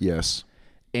 Yes. Yes.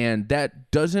 And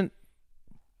that doesn't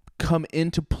come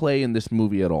into play in this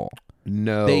movie at all.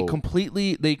 No. They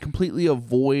completely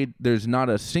avoid. There's not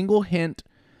a single hint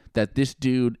that this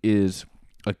dude is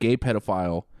a gay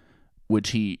pedophile,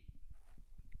 which he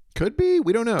could be.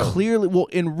 We don't know. Clearly, well,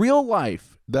 in real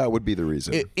life, that would be the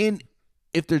reason.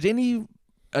 If there's any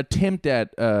attempt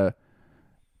at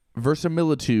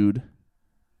verisimilitude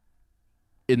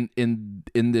in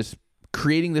this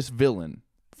creating this villain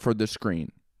for the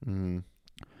screen,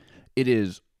 it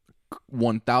is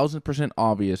 1,000%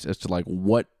 obvious as to like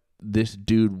what this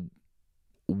dude,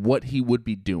 what he would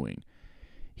be doing.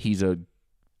 He's a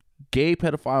gay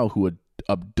pedophile who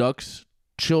abducts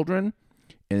children,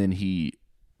 and then he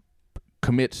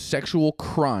commits sexual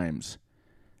crimes.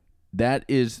 That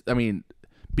is, I mean,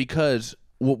 because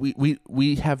what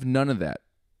we have none of that.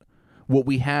 What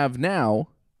we have now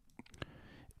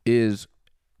is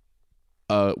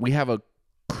we have a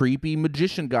creepy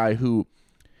magician guy who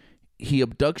he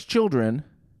abducts children.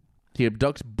 He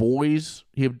abducts boys.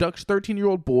 He abducts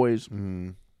 13-year-old boys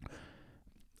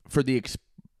for the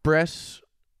express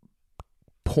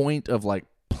point of like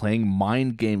playing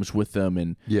mind games with them,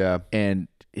 and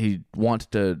he wants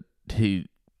to he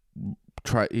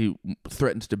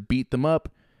threatens to beat them up.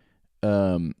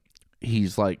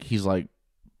 He's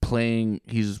playing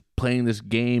this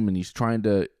game, and he's trying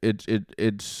to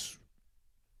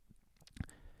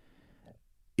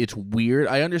it's weird.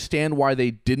 I understand why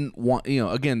they didn't want,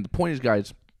 again, the point is,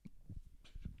 guys,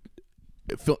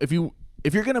 if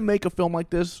you're going to make a film like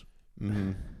this,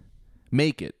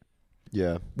 make it.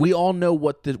 Yeah. We all know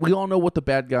what the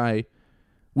bad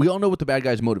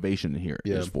guy's motivation here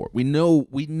is for. We know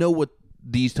what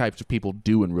these types of people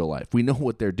do in real life. We know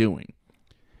what they're doing.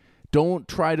 Don't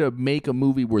try to make a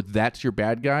movie where that's your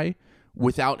bad guy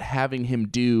without having him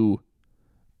do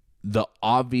the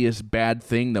obvious bad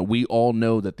thing that we all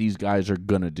know that these guys are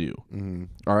gonna do.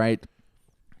 All right?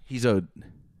 He's a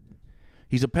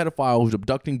pedophile who's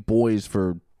abducting boys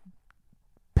for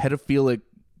pedophilic,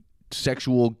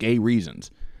 sexual, gay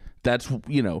reasons. That's, for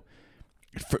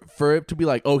it to be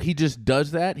like, oh, he just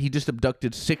does that. He just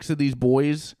abducted 6 of these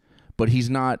boys, but he's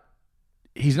not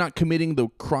committing the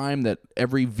crime that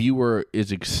every viewer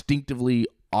is instinctively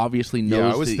obviously knows.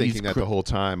 Yeah, I was thinking that the whole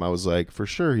time. I was like, for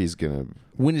sure he's gonna.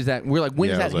 When is that? We're like, when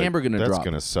is that hammer gonna drop? That's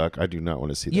gonna suck. I do not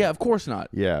want to see that. Yeah, of course not.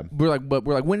 Yeah, we're like,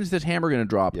 when is this hammer gonna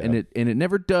drop? Yeah. And it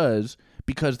never does,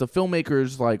 because the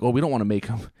filmmakers like, oh, we don't want to make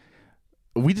him.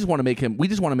 We just want to make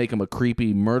him a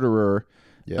creepy murderer.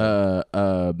 Yeah.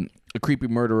 A creepy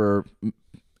murderer.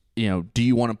 Do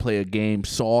you want to play a game,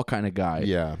 Saw kind of guy?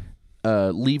 Yeah.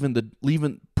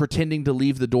 Pretending to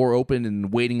leave the door open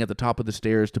and waiting at the top of the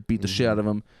stairs to beat the shit out of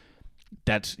him.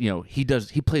 That's,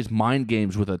 he plays mind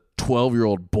games with a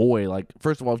 12-year-old boy. Like,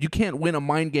 first of all, if you can't win a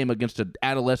mind game against an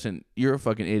adolescent, you're a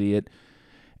fucking idiot.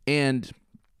 And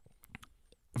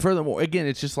furthermore, again,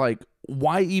 it's just like,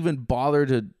 why bother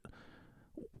to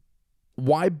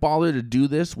do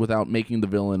this without making the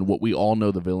villain what we all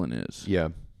know the villain is? Yeah.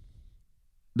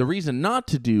 The reason not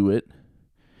to do it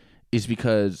is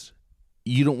because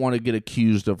you don't want to get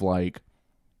accused of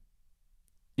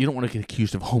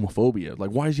homophobia.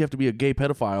 Like, why does he have to be a gay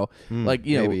pedophile?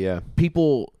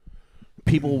 People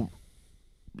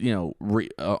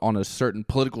on a certain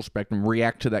political spectrum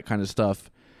react to that kind of stuff.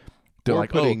 They're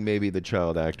like, putting maybe the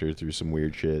child actor through some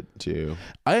weird shit too.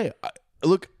 I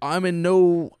look, I'm in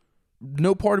no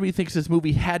part of me thinks this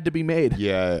movie had to be made.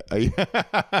 Yeah.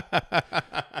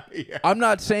 I'm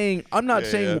not saying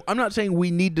we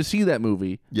need to see that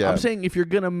movie. Yeah. I'm saying if you're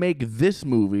going to make this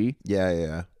movie,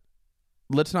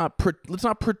 let's not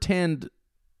pretend.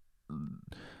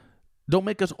 Don't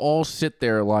make us all sit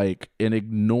there and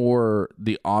ignore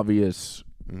the obvious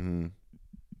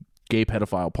gay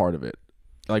pedophile part of it.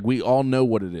 Like, we all know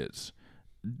what it is.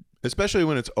 Especially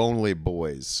when it's only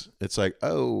boys. It's like,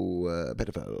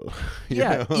 pedophile.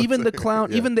 Even the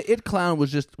clown, even the It clown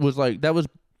was like, that was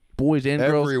boys and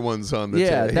girls. Everyone's on the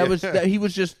he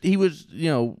was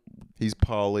he's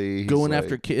poly. Going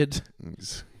after kids.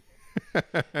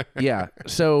 Yeah.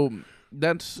 So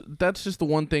that's just the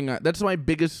one thing. That's my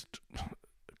biggest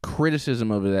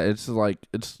criticism of it. It's like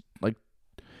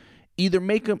either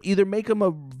make him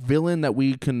a villain that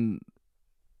we can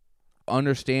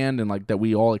understand and like that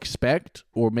we all expect,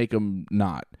 or make him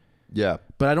not. Yeah.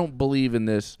 But I don't believe in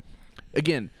this.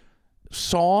 Again,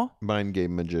 Saw, mind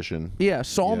game magician. yeah,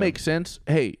 Saw makes sense.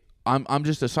 Hey, I'm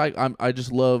just a psych. I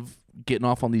just love getting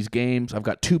off on these games. I've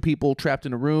got two people trapped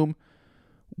in a room.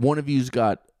 One of you's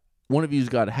got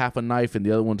half a knife, and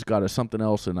the other one's got something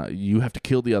else, and you have to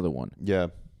kill the other one. Yeah.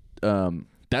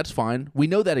 That's fine. We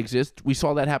know that exists. We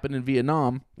saw that happen in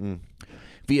Vietnam.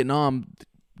 Vietnam,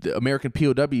 the American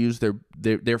POWs,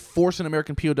 they're forcing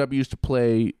American POWs to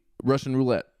play Russian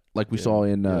roulette, like we saw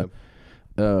in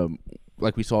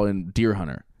Deer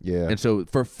Hunter. Yeah. And so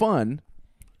for fun,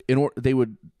 they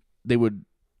would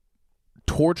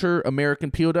torture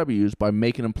American POWs by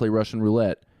making them play Russian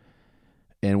roulette,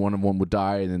 and one of them would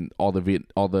die, and then all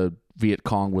the Viet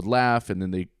Cong would laugh, and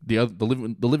then the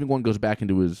living one goes back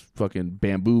into his fucking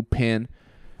bamboo pen.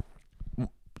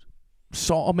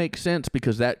 Saw makes sense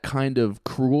because that kind of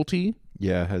cruelty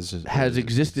has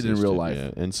existed in real life.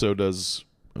 Yeah. And so does,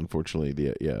 unfortunately,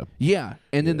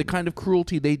 and then the kind of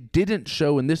cruelty they didn't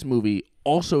show in this movie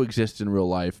also exists in real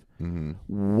life.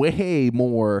 Way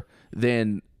more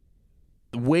than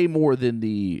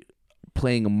the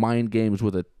playing mind games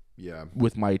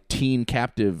with my teen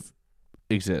captive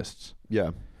exists.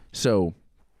 Yeah. So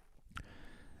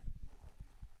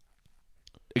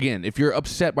again, if you're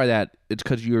upset by that, it's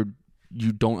because you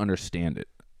don't understand it.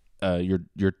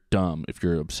 You're dumb if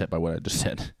you're upset by what I just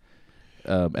said. At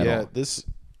all.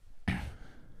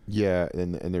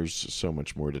 And there's so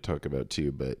much more to talk about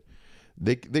too, but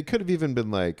they could have even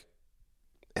been like,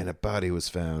 and a body was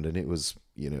found and it was,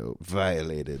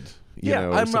 violated,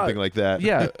 or something like that.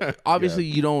 Yeah. Obviously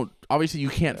you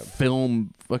can't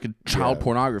film fucking child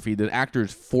pornography. The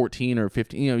actor's 14 or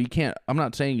 15. You can't, I'm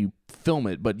not saying you film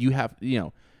it, but you have,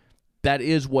 that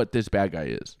is what this bad guy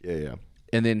is. Yeah.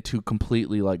 And then to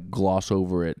completely like gloss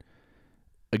over it.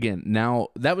 Again, now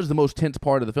that was the most tense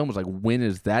part of the film, was like, when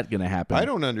is that going to happen? I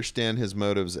don't understand his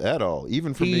motives at all.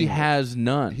 Even for He has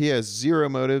none. He has zero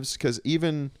motives, because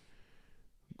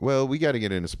well, we got to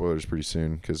get into spoilers pretty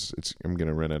soon because I'm going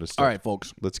to run out of stuff. All right,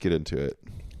 folks. Let's get into it.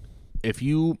 If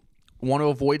you want to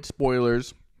avoid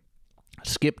spoilers,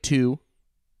 skip to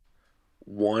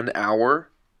 1 hour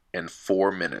and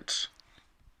 4 minutes.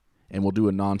 And we'll do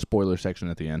a non-spoiler section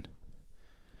at the end.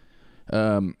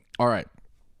 All right.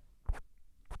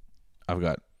 I've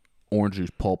got orange juice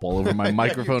pulp all over my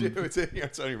microphone. You do.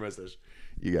 It's on your mustache.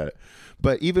 You got it.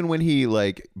 But even when he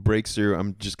breaks through,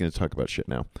 I'm just going to talk about shit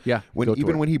now. Yeah.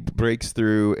 When he breaks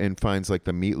through and finds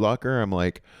the meat locker, I'm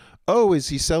like, oh, is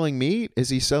he selling meat? Is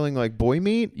he selling boy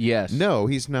meat? Yes. No,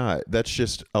 he's not. That's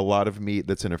just a lot of meat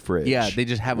that's in a fridge. Yeah, they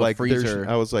just have a freezer.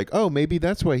 I was like, oh, maybe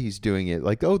that's why he's doing it.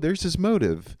 Oh, there's his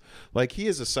motive. He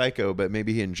is a psycho, but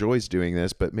maybe he enjoys doing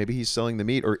this, but maybe he's selling the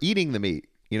meat or eating the meat.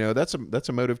 That's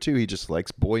a motive too. He just likes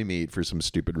boy meat for some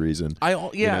stupid reason. I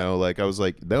was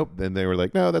like, nope. And they were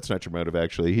like, no, that's not your motive.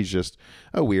 Actually, he's just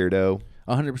a weirdo.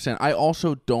 100%. I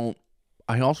also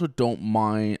don't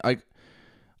mind.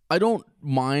 I don't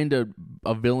mind a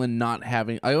villain not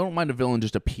having. I don't mind a villain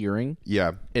just appearing.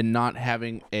 Yeah. And not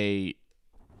having a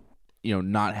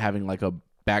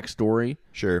backstory.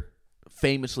 Sure.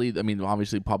 Famously,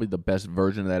 obviously, probably the best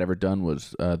version of that ever done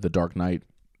was The Dark Knight,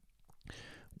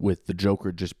 with the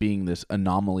Joker just being this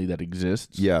anomaly that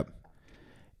exists. Yeah.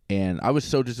 And I was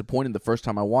so disappointed the first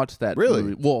time I watched that Really?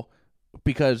 movie. Well,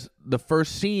 because the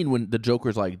first scene when the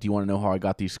Joker's like, do you want to know how I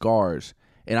got these scars?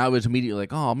 And I was immediately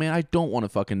like, oh, man, I don't want to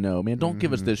fucking know. Man, don't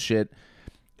give us this shit.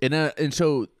 And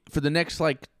so for the next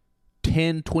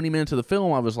 10, 20 minutes of the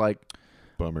film, I was like,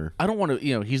 bummer. I don't want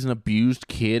to, he's an abused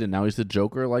kid and now he's the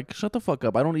Joker. Shut the fuck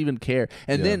up. I don't even care.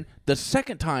 And then the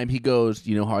second time he goes,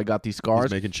 you know how I got these scars?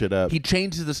 He's making shit up. He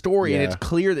changes the story and it's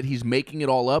clear that he's making it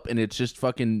all up and it's just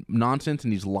fucking nonsense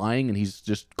and he's lying and he's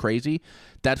just crazy.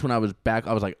 That's when I was back.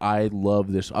 I was like, I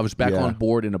love this. I was back on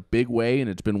board in a big way, and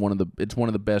it's one of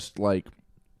the best,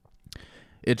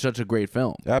 it's such a great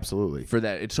film. Absolutely. For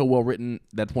that. It's so well written.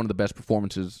 That's one of the best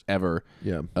performances ever.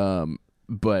 Yeah.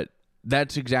 But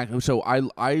that's exactly so.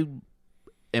 I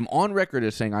am on record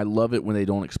as saying I love it when they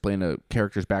don't explain a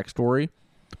character's backstory.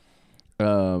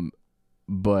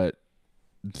 But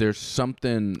there's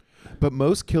something. But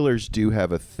most killers do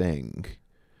have a thing.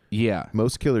 Yeah.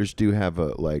 Most killers do have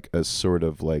a sort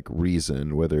of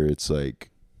reason, whether it's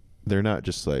they're not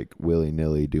just willy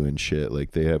nilly doing shit.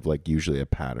 They have usually a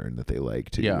pattern that they like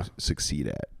to succeed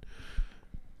at.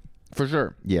 For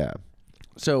sure. Yeah.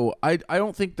 So I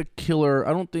don't think the killer.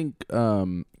 I don't think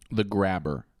the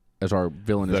grabber, as our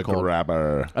villain is called. The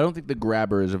grabber. I don't think the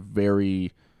grabber is a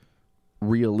very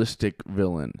realistic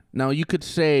villain. Now you could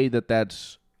say that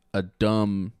that's a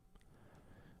dumb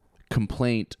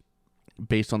complaint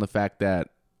based on the fact that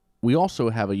we also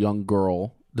have a young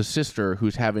girl, the sister,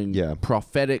 who's having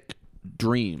prophetic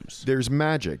dreams. There's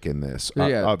magic in this.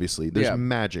 Yeah. Obviously, there's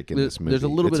magic in this movie. There's a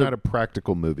little it's bit not a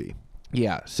practical movie.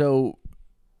 Yeah. So,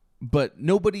 but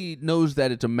nobody knows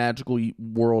that it's a magical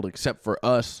world except for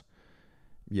us.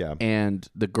 Yeah. And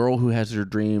the girl who has her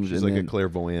dreams. She's and like then, a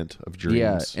clairvoyant of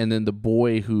dreams. Yeah. And then the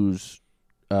boy who's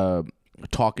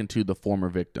talking to the former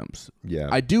victims. Yeah.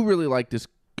 I do really like this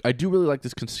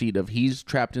conceit of he's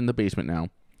trapped in the basement now.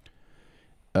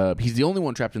 He's the only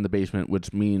one trapped in the basement,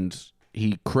 which means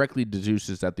he correctly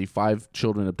deduces that the 5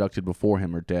 children abducted before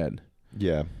him are dead.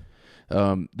 Yeah.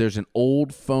 There's an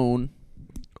old phone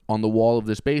on the wall of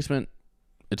this basement.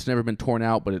 It's never been torn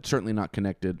out, but it's certainly not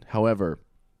connected. However,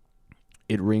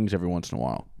 it rings every once in a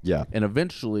while. Yeah. And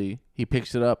eventually, he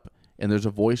picks it up, and there's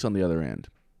a voice on the other end.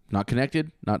 Not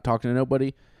connected, not talking to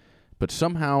nobody, but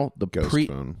somehow the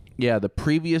phone. Yeah, the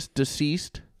previous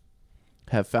deceased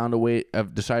have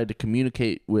decided to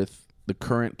communicate with the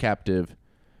current captive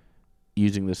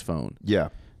using this phone. Yeah.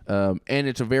 And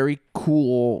it's a very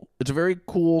cool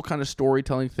kind of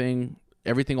storytelling thing.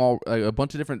 Everything, a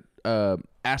bunch of different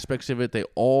aspects of it. They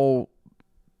all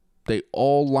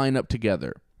line up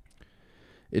together.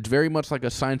 It's very much like a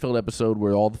Seinfeld episode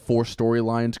where all the 4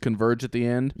 storylines converge at the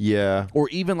end. Yeah. Or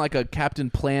even like a Captain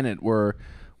Planet where,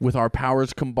 with our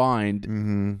powers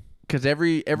combined, because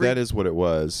every that is what it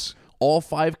was. All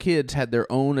 5 kids had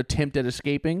their own attempt at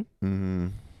escaping,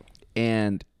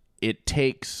 and it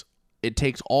takes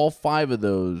all 5 of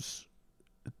those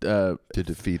to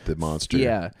defeat the monster.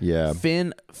 Yeah, yeah.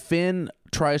 Finn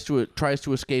tries to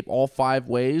escape all 5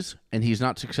 ways, and he's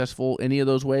not successful any of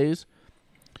those ways.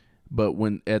 But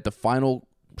when at the final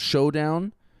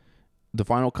showdown, the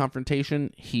final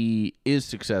confrontation, he is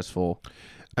successful.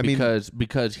 Because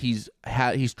he's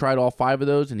tried all 5 of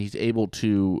those, and he's able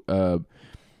to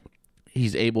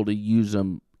use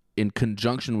them in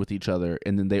conjunction with each other,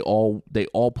 and then they all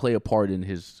play a part in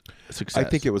his success. I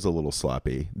think it was a little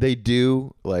sloppy. They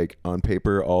do, like, on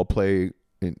paper all play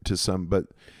into some, but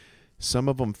some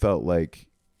of them felt like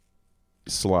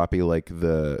sloppy, like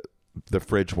the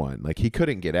fridge one. Like, he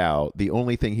couldn't get out. The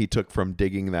only thing he took from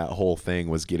digging that whole thing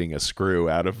was getting a screw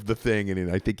out of the thing,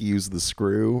 and I think he used the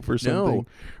screw for something.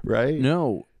 Right?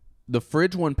 No. The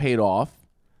fridge one paid off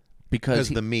because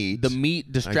the meat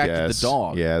distracted the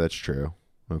dog. Yeah, that's true.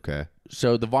 Okay.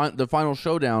 So the final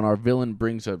showdown, our villain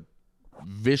brings a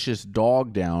vicious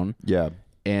dog down. Yeah.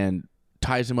 And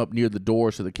ties him up near the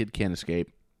door so the kid can't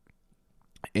escape.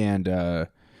 And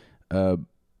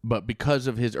but because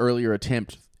of his earlier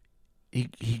attempt,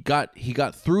 he got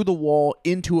through the wall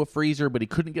into a freezer, but he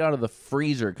couldn't get out of the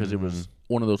freezer because it was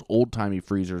one of those old-timey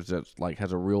freezers that's like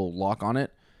has a real lock on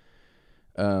it.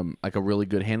 Like a really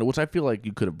good handle, which I feel like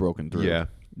you could have broken through. Yeah.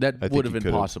 That would have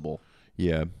been possible.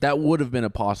 Yeah. That would have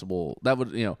been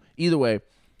either way.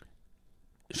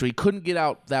 So he couldn't get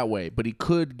out that way, but he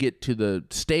could get to the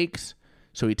steaks.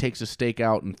 So he takes a steak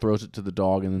out and throws it to the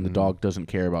dog, and then the dog doesn't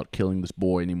care about killing this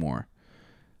boy anymore.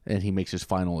 And he makes his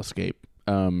final escape.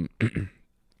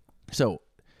 So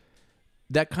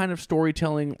that kind of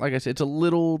storytelling, like I said, it's a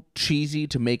little cheesy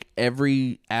to make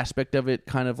every aspect of it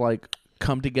kind of like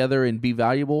come together and be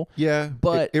valuable. Yeah,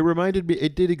 but it reminded me.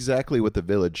 It did exactly what The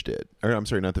Village did. Or I'm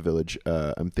sorry, not The Village.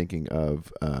 I'm thinking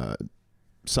of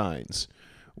Signs.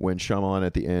 When Shyamalan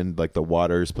at the end, like the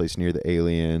water is placed near the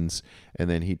aliens, and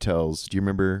then he tells. Do you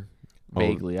remember?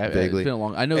 Vaguely, vaguely. It's been a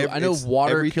long. I know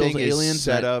water kills aliens. Is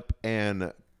set up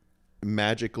and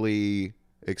magically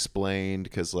explained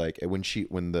because like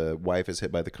when the wife is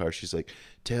hit by the car, she's like,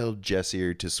 "Tell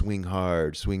Jesse to swing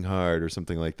hard," or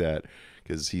something like that.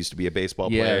 Because he used to be a baseball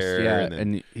player,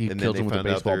 and he kills him with a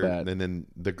baseball bat. And then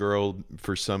the girl,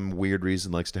 for some weird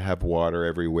reason, likes to have water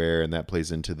everywhere, and that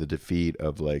plays into the defeat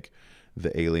of like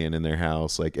the alien in their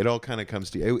house. Like it all kind of comes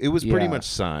to it was pretty much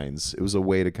Signs. It was a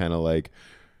way to kind of like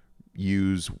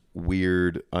use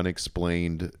weird,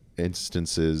 unexplained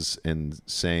instances and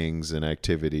sayings and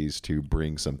activities to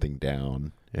bring something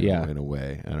down. In a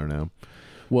way, I don't know.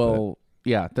 Well,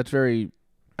 that's very.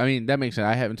 I mean, that makes sense.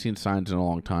 I haven't seen Signs in a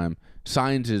long time.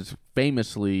 Signs is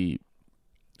famously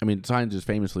a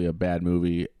bad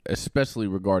movie, especially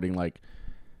regarding like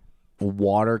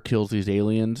water kills these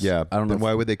aliens. Yeah, I don't know. Then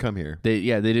why would they come here? They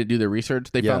didn't do their research.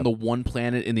 They found the one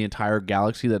planet in the entire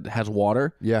galaxy that has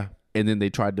water. Yeah, and then they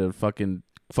tried to fuck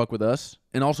with us.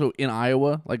 And also in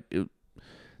Iowa, like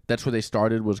that's where they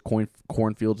started was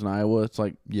cornfields in Iowa. It's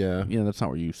like that's not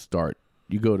where you start.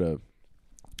 You go to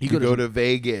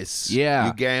Vegas. Yeah.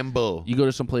 You gamble. You go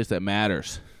to some place that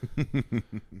matters.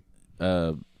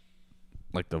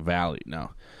 Like the Valley. No.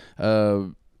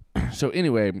 So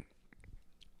anyway,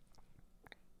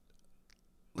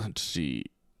 let's see.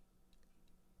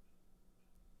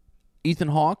 Ethan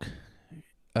Hawke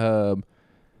gets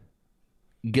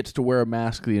to wear a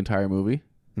mask the entire movie.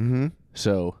 Mm-hmm.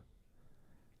 So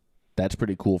that's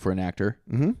pretty cool for an actor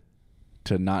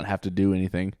to not have to do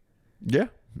anything. Yeah.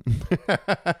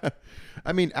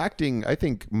 I mean, acting, I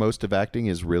think most of acting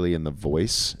is really in the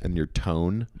voice and your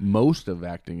tone. Most of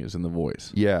acting is in the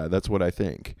voice. Yeah, that's what I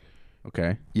think.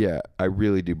 Okay. Yeah, I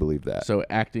really do believe that. So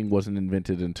acting wasn't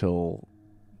invented until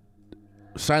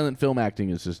silent film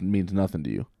acting means nothing to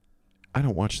you. I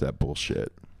don't watch that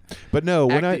bullshit. But no,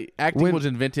 acting was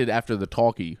invented after the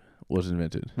talkie was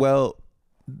invented. Well,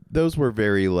 those were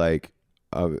very like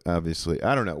obviously,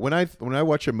 I don't know. When I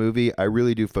watch a movie, I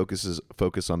really do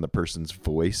focus on the person's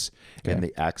voice and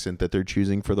the accent that they're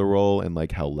choosing for the role and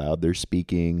like how loud they're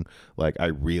speaking. Like I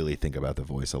really think about the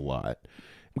voice a lot.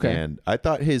 Okay. And I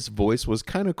thought his voice was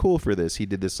kind of cool for this. He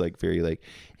did this like very like,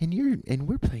 and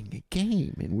we're playing a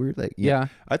game and we're like, yeah.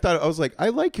 I was like, I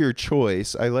like your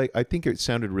choice. I think it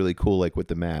sounded really cool, like with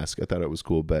the mask. I thought it was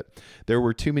cool, but there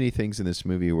were too many things in this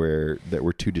movie that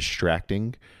were too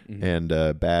distracting and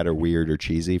bad or weird or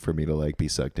cheesy for me to like be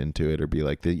sucked into it or be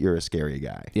like, you're a scary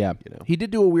guy. Yeah. You know? He did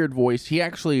do a weird voice. He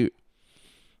actually,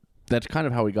 that's kind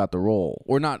of how he got the role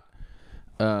or not.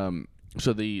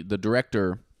 So the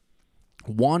director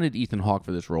wanted Ethan Hawke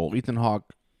for this role. Ethan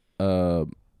Hawke,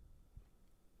 according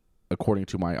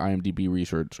to my IMDb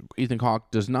research, Ethan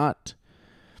Hawke does not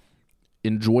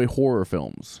enjoy horror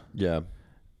films. Yeah.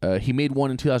 He made one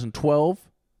in 2012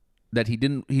 that he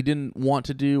didn't want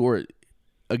to do or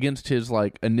against his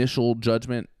like initial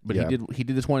judgment, but he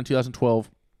did this one in 2012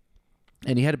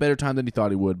 and he had a better time than he thought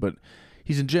he would, but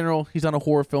he's not a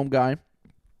horror film guy.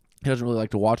 He doesn't really like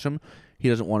to watch them. He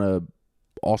doesn't want to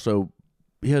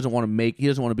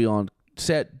be on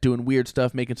set doing weird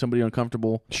stuff, making somebody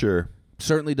uncomfortable. Sure.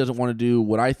 Certainly doesn't want to do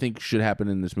what I think should happen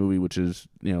in this movie, which is,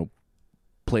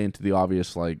 play into the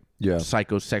obvious,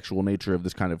 psychosexual nature of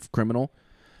this kind of criminal.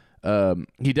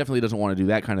 He definitely doesn't want to do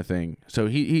that kind of thing. So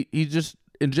he's just,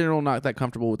 in general, not that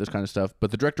comfortable with this kind of stuff. But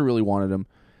the director really wanted him.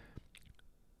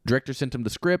 Director sent him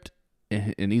the script,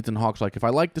 and Ethan Hawke's like, if I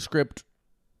like the script,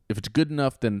 if it's good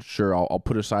enough, then sure, I'll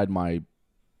put aside my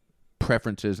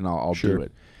preferences and I'll do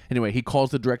it. Anyway, he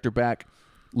calls the director back,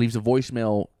 leaves a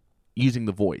voicemail using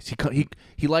the voice.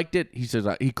 He liked it. He says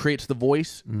he creates the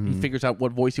voice. He figures out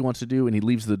what voice he wants to do, and he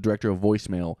leaves the director a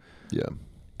voicemail. Yeah,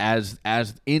 as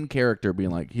in character,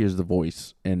 being like, "Here's the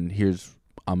voice, and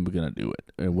I'm gonna do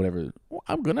it, and whatever the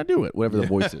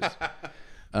voice is."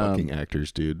 Fucking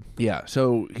actors, dude. Yeah.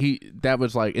 So that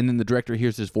was like, and then the director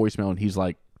hears this voicemail, and he's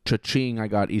like, "Cha-ching! I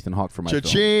got Ethan Hawke for my film.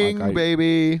 Cha-ching,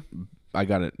 baby." I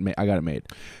got it made.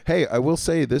 Hey, I will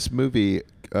say this movie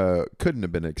couldn't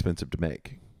have been expensive to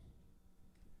make.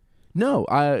 No,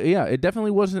 it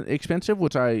definitely wasn't expensive,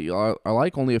 which I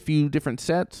like. Only a few different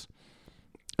sets.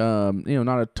 Not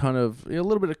a ton of a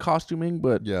little bit of costuming,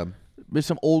 but there's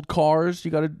some old cars.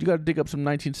 You got to dig up some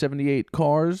 1978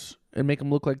 cars and make them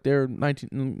look like they're make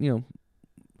them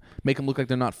look like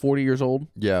they're not 40 years old.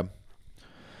 Yeah,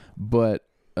 but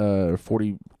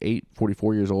 48,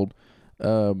 44 years old.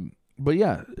 But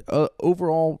yeah,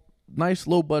 overall, nice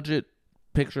low budget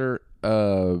picture.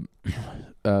 The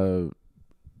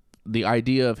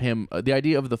idea of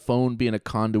the phone being a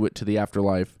conduit to the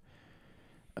afterlife.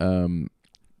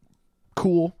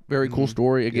 Cool, very cool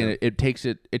story. Again, it takes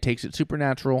it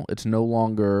supernatural. It's no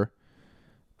longer,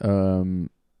 like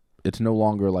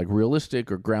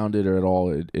realistic or grounded or at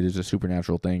all. It is a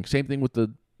supernatural thing. Same thing with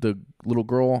the little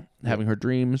girl having her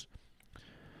dreams.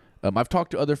 I've talked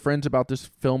to other friends about this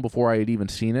film before I had even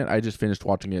seen it. I just finished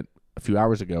watching it a few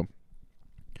hours ago.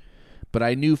 But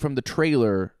I knew from the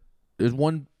trailer, there's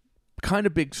one kind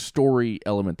of big story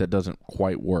element that doesn't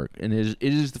quite work. And it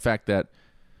is the fact that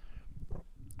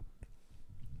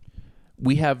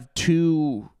we have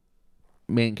two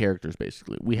main characters,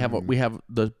 basically. We have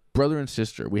the brother and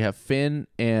sister. We have Finn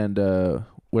and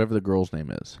whatever the girl's name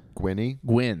is. Gwen.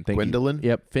 Thank Gwendolyn? you.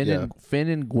 Yep, Finn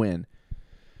and Gwen.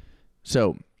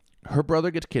 So her brother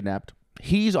gets kidnapped.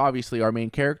 He's obviously our main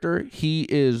character. He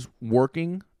is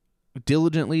working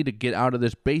diligently to get out of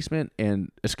this basement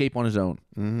and escape on his own.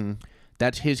 Mm-hmm.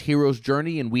 That's his hero's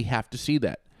journey, and we have to see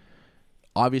that.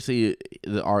 Obviously,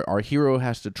 our hero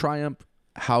has to triumph.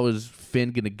 How is Finn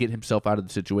going to get himself out of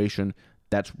the situation?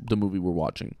 That's the movie we're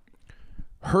watching.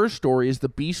 Her story is the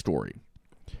B story.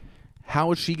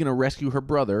 How is she going to rescue her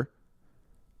brother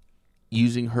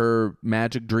using her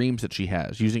magic dreams that she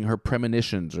has, using her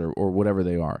premonitions or whatever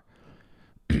they are?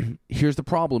 Here's the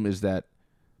problem is that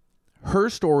her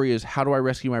story is, how do I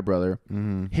rescue my brother?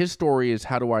 Mm-hmm. His story is,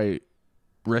 how do I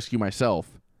rescue myself?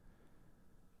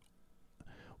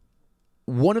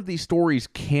 One of these stories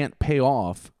can't pay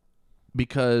off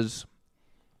because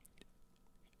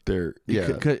They're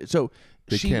So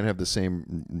they can't have the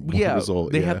same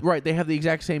result. They have They have the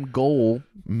exact same goal.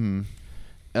 Mm-hmm.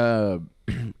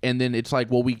 And then it's like,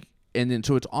 well,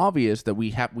 so it's obvious that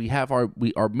we have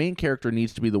our main character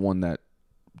needs to be the one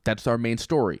that's our main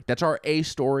story. That's our A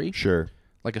story. Sure.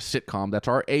 Like a sitcom. That's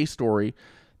our A story.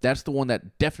 That's the one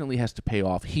that definitely has to pay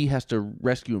off. He has to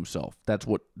rescue himself. That's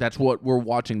what we're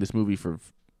watching this movie for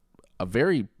a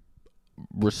very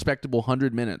respectable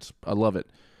 100 minutes. I love it.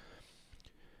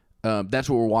 That's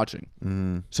what we're watching.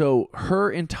 Mm-hmm. So her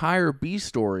entire B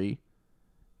story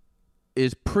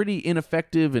is pretty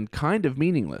ineffective and kind of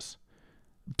meaningless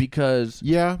because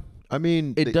I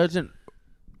mean it doesn't.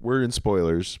 We're in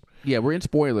spoilers. Yeah, we're in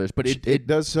spoilers, but it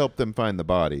does help them find the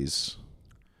bodies.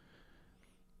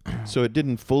 So it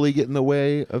didn't fully get in the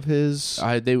way of his.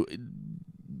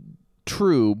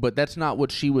 True, but that's not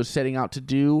what she was setting out to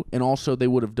do. And also, they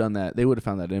would have done that. They would have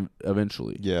found that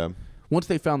eventually. Yeah. Once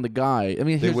they found the guy, I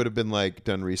mean, they would have been like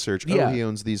done research. Yeah. Oh, he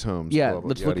owns these homes. Yeah, blah, blah,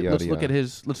 let's yada,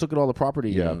 look at all the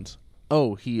property he owns.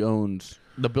 Oh, he owns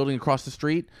the building across the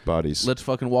street. Bodies. Let's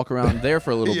fucking walk around there for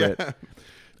a little bit.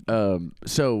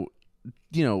 So,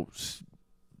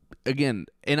 again,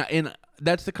 and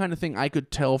that's the kind of thing I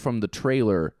could tell from the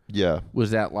trailer. Yeah.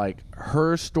 Was that like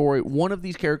her story? One of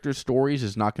these characters' stories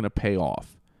is not going to pay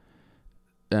off.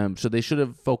 So they should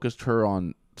have focused her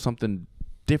on something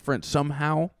different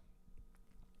somehow.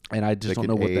 And I just don't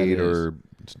know what that is. Or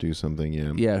to do something,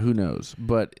 yeah. Yeah, who knows?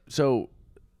 But so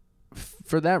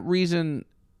for that reason,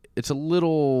 it's a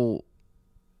little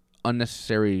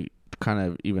unnecessary to kind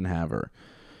of even have her.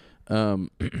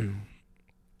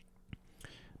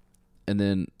 And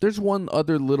then there's one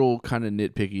other little kind of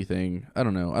nitpicky thing. I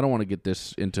don't know. I don't want to get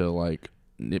this into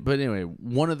but anyway,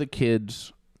 one of the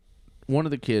kids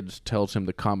tells him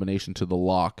the combination to the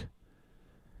lock.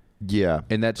 Yeah.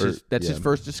 And that's his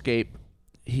first escape.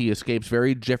 He escapes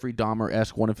very Jeffrey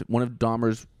Dahmer-esque. One of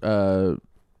Dahmer's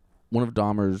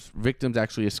victims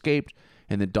actually escaped,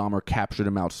 and then Dahmer captured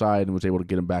him outside and was able to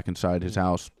get him back inside his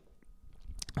house.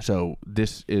 So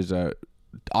this is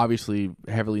obviously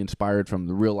heavily inspired from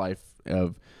the real life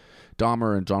of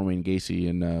Dahmer and John Wayne Gacy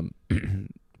and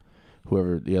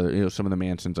whoever the other, some of the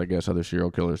Mansons, I guess, other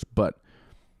serial killers. But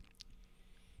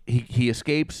he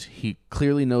escapes. He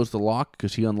clearly knows the lock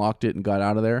because he unlocked it and got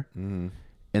out of there. Mm-hmm.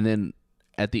 And then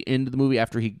at the end of the movie,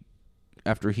 after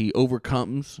he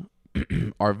overcomes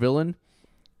our villain,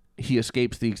 he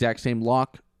escapes the exact same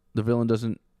lock. The villain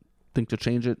doesn't think to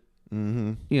change it.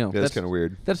 Mm-hmm. That's kind of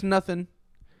weird. That's nothing.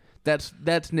 That's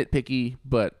nitpicky,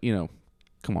 but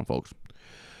come on, folks.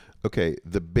 Okay,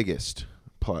 the biggest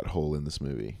plot hole in this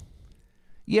movie.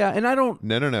 Yeah, and I don't.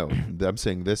 No. I'm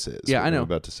saying this is. Yeah, I know. I'm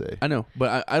about to say. I know,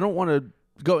 but I don't want to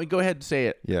go ahead and say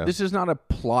it. Yeah. This is not a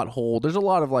plot hole. There's a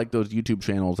lot of like those YouTube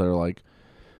channels that are like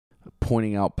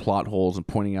pointing out plot holes and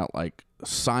pointing out like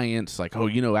science, like,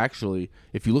 oh, actually,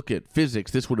 if you look at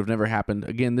physics, this would have never happened.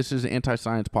 Again, this is an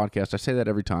anti-science podcast. I say that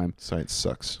every time. Science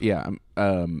sucks. Yeah.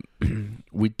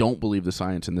 We don't believe the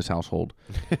science in this household.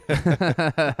 That's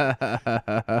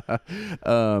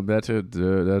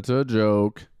a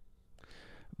joke.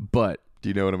 But do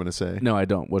you know what I'm going to say? No, I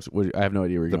don't. I have no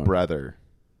idea where you're going. The brother.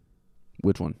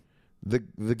 Which one?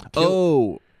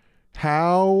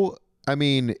 How? I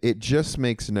mean, it just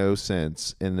makes no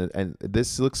sense. And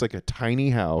this looks like a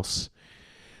tiny house.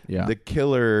 Yeah. The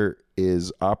killer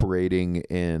is operating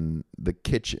in the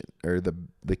kitchen, or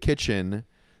the kitchen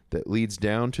that leads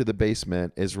down to the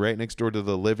basement is right next door to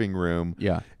the living room.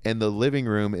 Yeah. And the living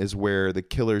room is where the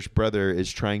killer's brother is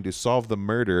trying to solve the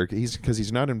murder. Because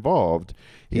he's not involved.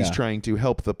 He's trying to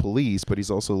help the police, but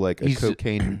he's also like a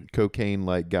cocaine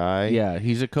like guy. Yeah,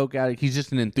 he's a coke addict. He's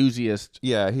just an enthusiast.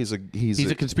 Yeah, he's a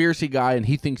conspiracy guy, and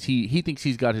he thinks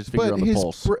he's got his finger on the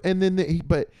pulse.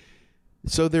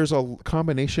 So there's a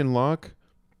combination lock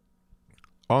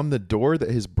on the door that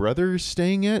his brother's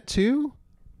staying at too.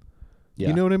 Yeah.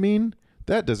 You know what I mean?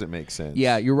 That doesn't make sense.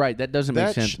 Yeah, you're right. That doesn't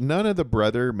make sense. None of the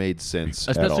brother made sense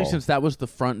Especially since that was the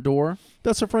front door.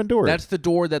 That's the front door. That's the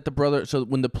door that the brother... So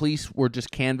when the police were just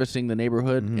canvassing the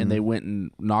neighborhood and they went and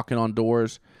knocking on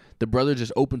doors, the brother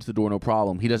just opens the door, no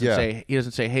problem. He doesn't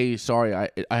say, hey, sorry, I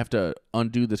have to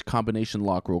undo this combination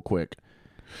lock real quick.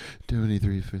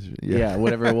 23. Yeah,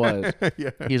 whatever it was.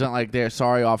 Yeah. He's not like, there,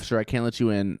 sorry, officer, I can't let you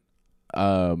in.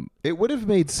 It would have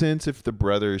made sense if the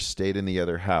brothers stayed in the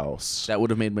other house. That would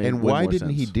have made and why didn't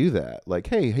he do that? Like,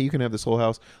 hey, you can have this whole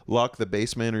house, lock the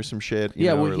basement or some shit. They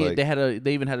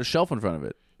even had a shelf in front of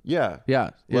it. Yeah.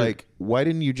 Like, why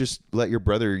didn't you just let your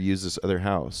brother use this other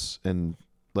house? And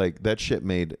like that shit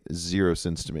made zero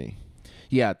sense to me.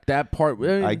 Yeah, that part.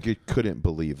 I couldn't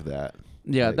believe that.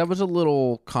 Yeah, Like, that was a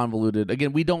little convoluted.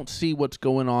 Again, we don't see what's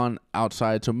going on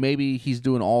outside, so maybe he's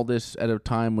doing all this at a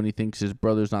time when he thinks his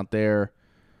brother's not there.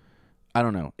 I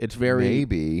don't know. It's very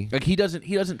maybe like he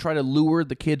doesn't try to lure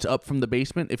the kids up from the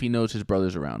basement if he knows his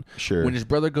brother's around. Sure. When his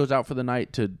brother goes out for the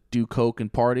night to do coke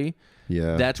and party,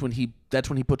 yeah, that's when he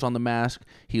puts on the mask.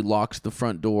 He locks the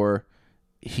front door.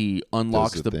 He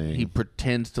unlocks the thing. He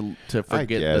pretends to forget. I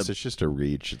guess it's just a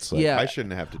reach. It's like Yeah. I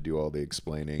shouldn't have to do all the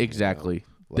explaining. Exactly. You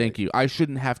know? Thank Like, you. I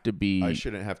shouldn't have to be. I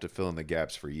shouldn't have to fill in the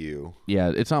gaps for you.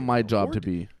 Yeah, it's not my job Or to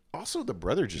be. Also, the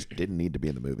brother just didn't need to be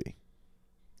in the movie.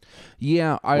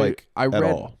 Yeah, I at read.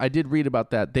 all. I did read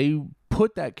about that. They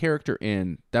put that character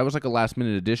in. That was like a last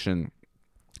minute addition.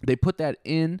 They put that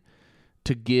in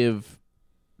to give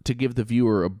the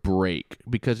viewer a break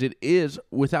because it is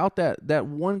without that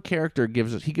one character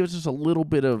gives us a little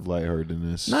bit of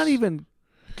Lightheartedness. It's not even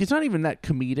that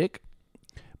comedic,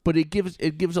 but it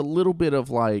gives a little bit of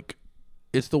like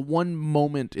it's the one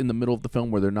moment in the middle of the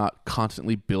film where they're not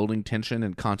constantly building tension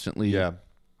and constantly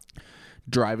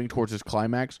driving towards this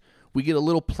climax. We get a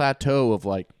little plateau of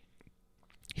like,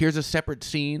 here's a separate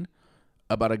scene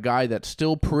about a guy that's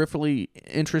still peripherally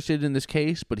interested in this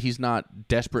case, but he's not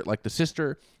desperate like the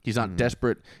sister. He's not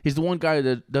desperate. He's the one guy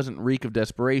that doesn't reek of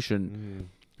desperation.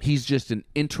 He's just an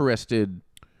interested.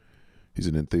 He's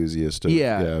an enthusiast.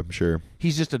 Yeah, I'm sure.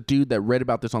 He's just a dude that read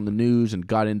about this on the news and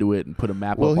got into it and put a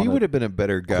map up. Well, he on would have been a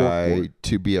better guy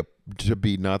corkboard. to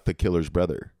be not the killer's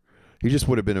brother. He just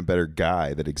would have been a better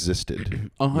guy that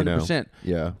existed. 100%.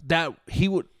 Yeah. That he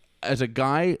would, as a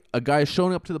guy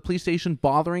showing up to the police station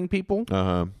bothering people.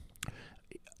 A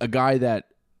guy that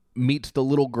meets the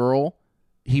little girl.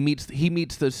 He meets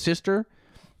the sister,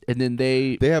 and then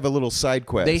they have a little side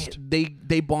quest.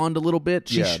 They bond a little bit.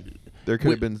 There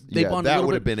could have been. They bond a that little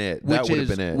would have bit, been it. That would have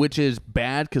been it. Which is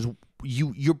bad because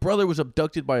your brother was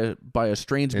abducted by a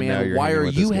strange And now man. you're Why hanging are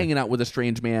with you this guy. hanging out with a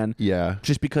strange man? Yeah.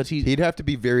 Just because He'd have to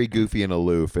be very goofy and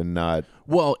aloof and not.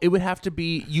 Well, it would have to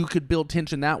be. You could build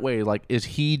tension that way. Like, is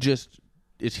he Is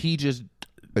he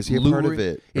a luring, part of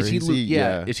it? Is Or he?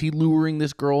 yeah. Is he luring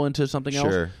this girl into something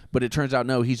else? Sure. But it turns out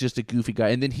no. He's just a goofy guy,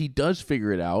 and then he does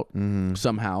figure it out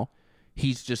somehow.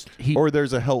 He's just Or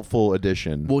there's a helpful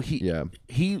addition. Well,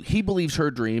 he believes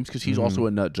her dreams because he's also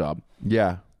a nut job.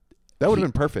 Yeah. That would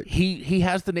have been perfect. He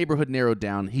has the neighborhood narrowed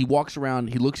down. He walks around.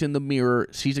 He looks in the mirror,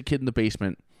 sees a kid in the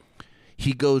basement.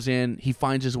 He goes in. He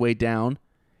finds his way down,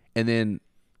 and then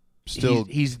Still,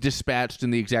 he's dispatched in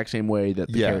the exact same way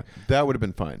that the that would have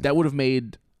been fine. that would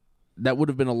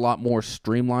have been a lot more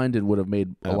streamlined and would have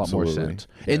made a lot more Absolutely. sense.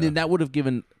 And then that would have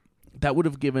given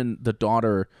the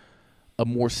daughter a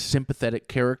more sympathetic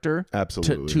character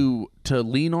Absolutely. to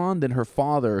lean on than her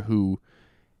father, who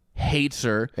hates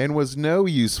her. And was no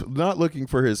use, not looking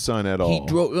for his son at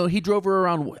all. He drove her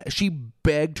around. She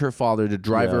begged her father to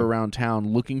drive her around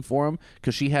town looking for him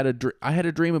because I had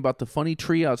a dream about the funny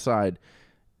tree outside,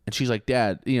 and she's like,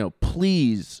 Dad,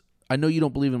 please. I know you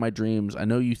don't believe in my dreams. I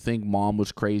know you think Mom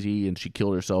was crazy and she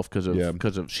killed herself because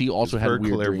of she also had her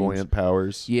weird clairvoyant dreams.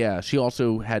 powers. Yeah, she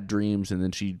also had dreams and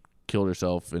then she killed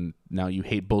herself, and now you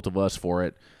hate both of us for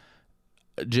it.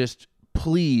 Just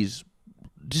please.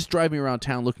 Just drive me around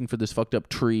town looking for this fucked up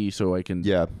tree so I can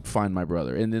find my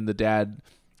brother. And then the dad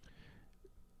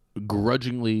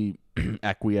grudgingly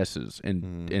acquiesces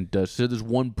and does. So there's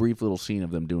one brief little scene of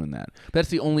them doing that. That's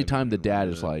the only time the dad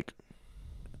is like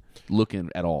looking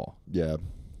at all. Yeah.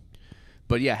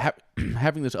 But yeah,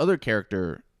 having this other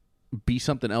character be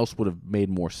something else would have made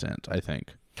more sense, I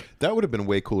think. That would have been a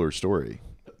way cooler story.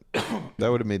 That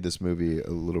would have made this movie a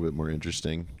little bit more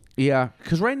interesting. Yeah,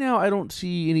 because right now I don't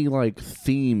see any like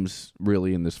themes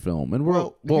really in this film,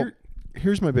 and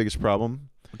here's my biggest problem.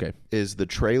 Okay, is the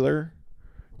trailer?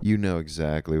 You know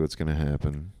exactly what's going to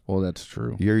happen. Well, that's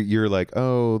true. You're like,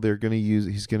 oh,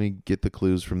 he's going to get the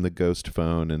clues from the ghost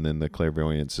phone, and then the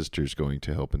clairvoyant sister's going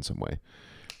to help in some way.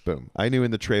 Boom! I knew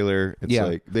in the trailer. It's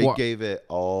like they gave it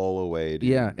all away. Dude.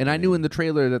 Yeah, and I knew in the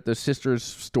trailer that the sister's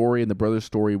story and the brother's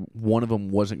story, one of them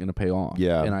wasn't going to pay off.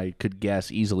 Yeah, and I could guess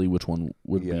easily which one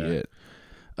would be it.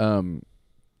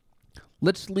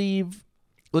 Let's leave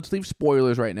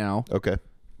spoilers right now. Okay.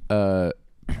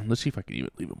 Let's see if I can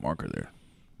even leave a marker there.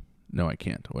 No, I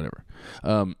can't. Whatever.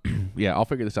 Yeah, I'll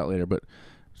figure this out later. But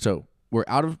so we're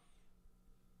out of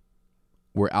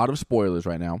spoilers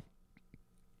right now.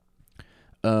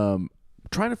 Trying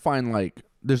to find like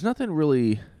there's nothing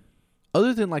really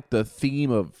other than like the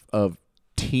theme of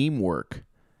teamwork.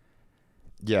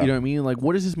 Yeah. You know what I mean? Like,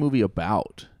 what is this movie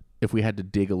about? If we had to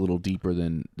dig a little deeper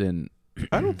than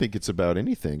I don't think it's about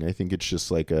anything. I think it's just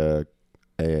like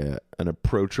an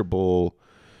approachable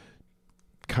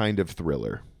kind of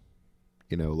thriller.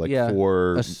 like Yeah.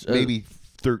 for maybe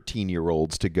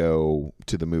 13-year-olds to go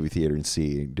to the movie theater and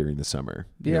see during the summer.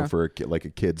 For a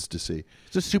kids to see.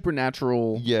 It's a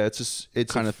supernatural. Yeah, it's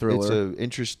kind of thriller.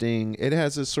 It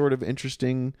has a sort of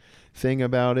interesting thing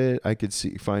about it. I could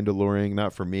find alluring,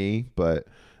 not for me, but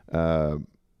on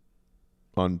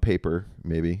paper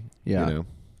maybe. Yeah.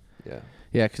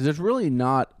 Yeah, because it's really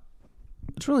not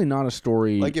a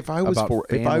story. Like if I was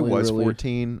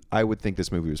 14, I would think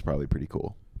this movie was probably pretty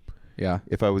cool. Yeah.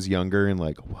 If I was younger and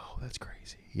like, whoa, that's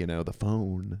crazy. The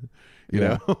phone.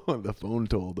 The phone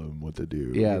told them what to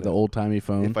do. Yeah, the old timey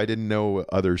phone. If I didn't know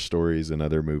other stories and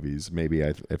other movies, maybe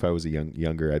if I was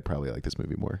younger, I'd probably like this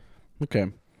movie more.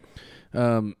 Okay.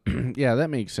 Yeah, that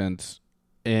makes sense.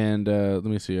 And let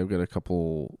me see. I've got a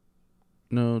couple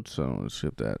notes. I don't want to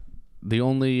skip that. The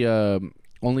only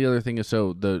other thing is,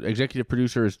 so the executive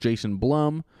producer is Jason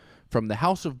Blum from the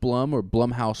House of Blum, or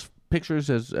Blumhouse Pictures,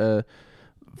 as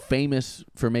famous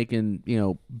for making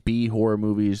B horror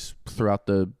movies throughout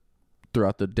the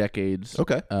decades.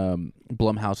 Okay.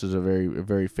 Blumhouse is a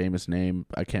very famous name.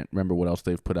 I can't remember what else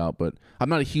they've put out, but I'm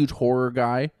not a huge horror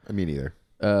guy. Me neither.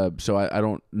 So I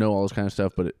don't know all this kind of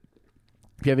stuff, but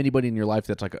if you have anybody in your life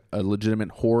that's like a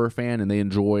legitimate horror fan and they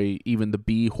enjoy even the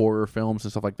B horror films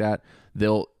and stuff like that,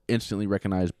 they'll instantly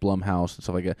recognize Blumhouse and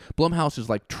stuff like that. Blumhouse is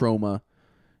like Troma.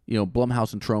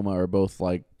 Blumhouse and Troma are both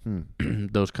like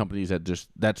those companies that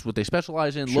that's what they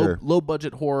specialize in. Sure. Low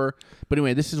budget horror. But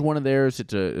anyway, this is one of theirs.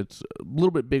 It's a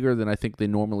little bit bigger than I think they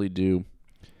normally do.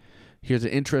 Here's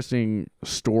an interesting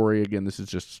story. Again, this is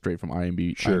just straight from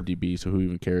IMDb, so who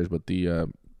even cares? But the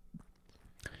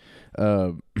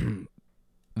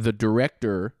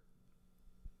director.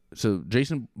 So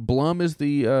Jason Blum is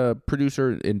the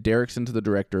producer, and Derrickson's the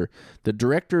director. The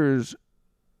director's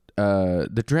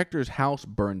house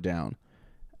burned down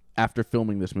after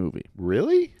filming this movie.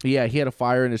 Really? Yeah, he had a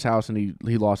fire in his house and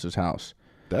he lost his house.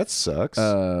 That sucks.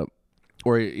 His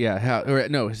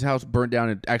house burned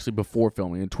down actually before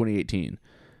filming in 2018.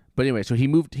 But anyway, so he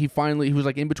was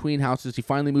like in between houses. He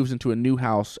finally moves into a new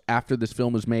house after this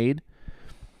film is made.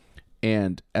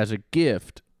 And as a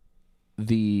gift,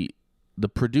 the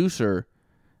producer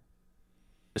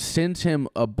sends him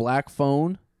a black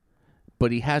phone,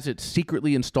 but he has it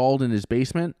secretly installed in his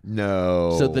basement.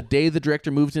 No. So the day the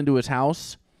director moves into his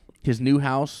house, his new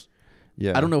house,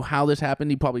 I don't know how this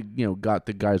happened. He probably, got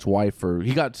the guy's wife, or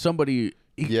he got somebody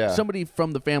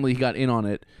from the family. He got in on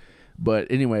it.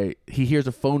 But anyway, he hears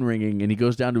a phone ringing and he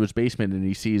goes down to his basement and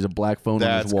he sees a black phone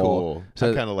on his wall. Cool.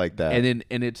 So I kind of like that.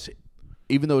 And it's,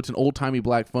 even though it's an old timey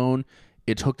black phone,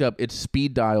 it's hooked up. It's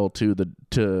speed dial to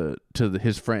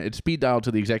his friend. It's speed dial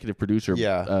to the executive producer,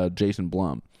 Jason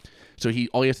Blum. So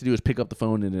all he has to do is pick up the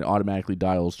phone and it automatically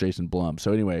dials Jason Blum.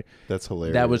 So anyway, that's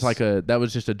hilarious. That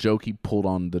was just a joke he pulled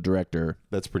on the director.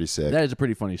 That's pretty sick. That is a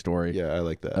pretty funny story. Yeah, I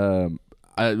like that.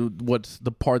 What's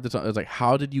the part that's like,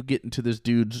 how did you get into this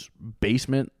dude's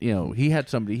basement? He had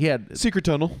secret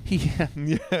tunnel. He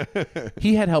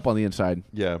had help on the inside.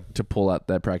 Yeah, to pull out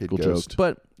that practical joke.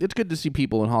 But it's good to see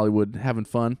people in Hollywood having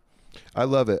fun. I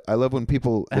love it. I love when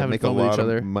people that make a lot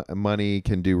of money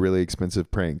can do really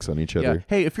expensive pranks on each other.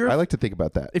 Hey, I like to think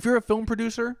about that. If you're a film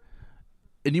producer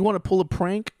and you want to pull a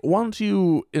prank, why don't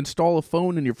you install a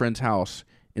phone in your friend's house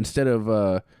instead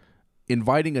of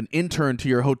inviting an intern to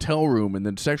your hotel room and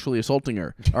then sexually assaulting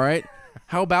her? All right?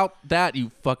 How about that, you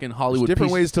fucking Hollywood? There's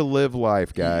different ways to live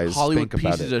life, guys. Hollywood think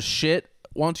pieces of shit.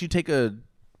 Why don't you take a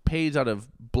page out of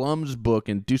Blum's book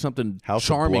and do something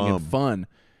charming and fun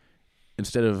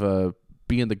instead of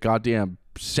being the goddamn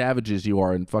savages you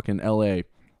are in fucking L.A.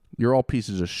 You're all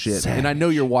pieces of shit. And I know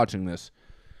you're watching this.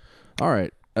 All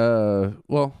right.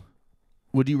 Well,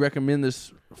 would you recommend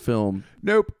this film?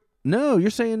 Nope. No,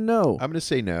 you're saying no. I'm going to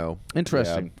say no.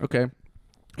 Interesting. Yeah. Okay.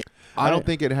 I don't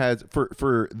think it has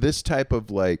for this type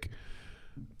of like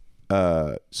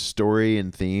story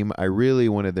and theme. I really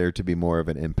wanted there to be more of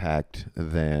an impact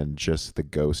than just the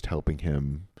ghost helping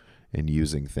him and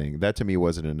using thing. That to me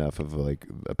wasn't enough of like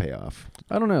a payoff.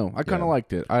 I don't know. I kind of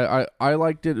liked it. I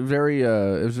liked it very.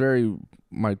 It was very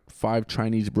my Five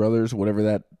Chinese Brothers, whatever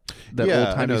that old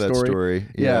timey story.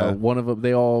 Yeah, one of them.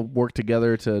 They all work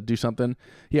together to do something.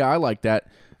 Yeah, I like that.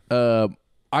 I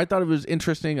thought it was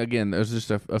interesting. Again, there's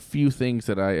just a few things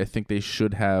that I think they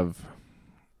should have.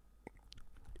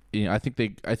 I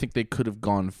think they could have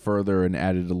gone further and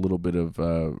added a little bit of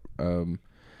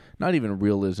not even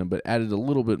realism, but added a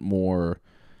little bit more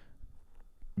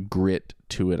grit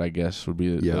to it, I guess would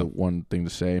be the one thing to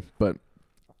say. But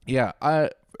yeah,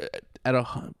 at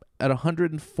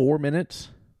 104 minutes,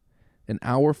 an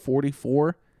hour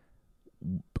 44,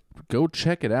 go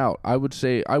check it out. I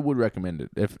would recommend it.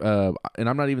 If and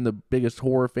I'm not even the biggest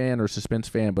horror fan or suspense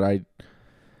fan, but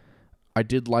I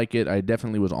did like it. I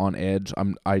definitely was on edge.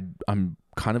 I'm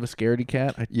kind of a scaredy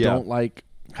cat. I don't like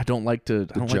the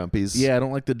jumpies. I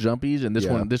don't like the jumpies, and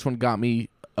this one got me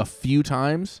a few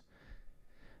times.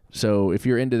 So if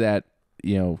you're into that,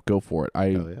 go for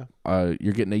it.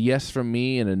 You're getting a yes from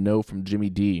me and a no from Jimmy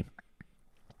D.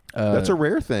 That's a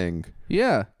rare thing.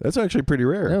 Yeah, that's actually pretty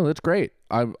rare. No, that's great.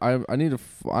 I need to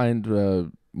find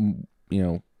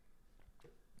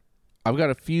I've got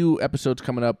a few episodes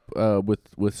coming up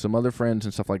with some other friends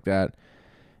and stuff like that,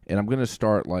 and I'm gonna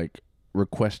start like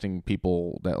requesting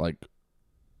people that like.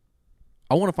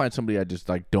 I want to find somebody I just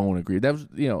like don't agree. That was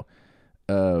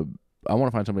I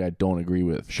want to find somebody I don't agree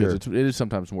with. Sure, it is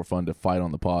sometimes more fun to fight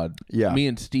on the pod. Yeah, me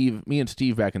and Steve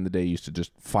back in the day used to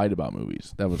just fight about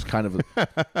movies. That was kind of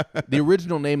the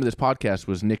original name of this podcast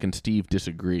was Nick and Steve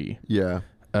Disagree. Yeah,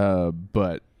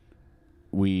 but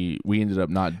we ended up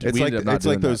not. It's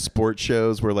like those sports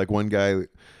shows where like one guy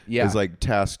is like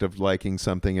tasked of liking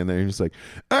something, and then he's like,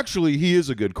 actually, he is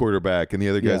a good quarterback, and the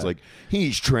other guy's like,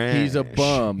 he's trash. He's a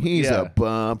bum. He's a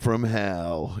bum from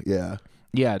hell. Yeah.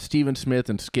 Yeah, Steven Smith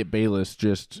and Skip Bayless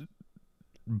just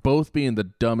both being the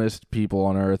dumbest people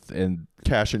on earth and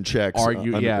cashing checks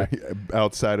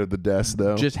outside of the desk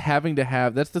though. Just having to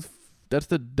have that's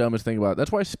the dumbest thing about it.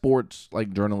 That's why sports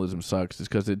like journalism sucks, is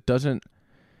because it doesn't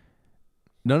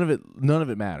none of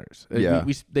it matters. Yeah.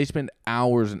 They spend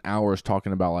hours and hours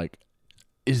talking about like,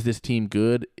 is this team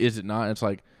good? Is it not? It's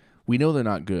like, we know they're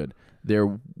not good. They're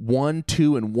 1,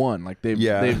 2, and 1. Like they've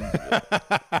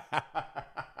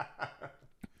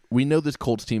we know this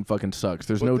Colts team fucking sucks.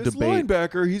 There's no this debate.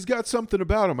 Linebacker, he's got something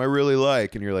about him I really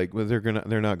like, and you're like, well, they're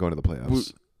not going to the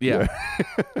playoffs. Yeah.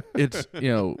 It's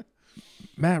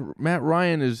Matt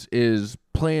Ryan is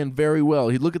playing very well.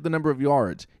 He look at the number of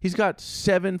yards. He's got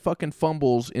 7 fucking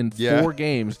fumbles in 4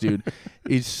 games, dude.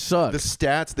 He sucks. The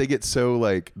stats, they get so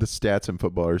like, the stats in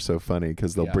football are so funny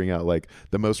because they'll bring out like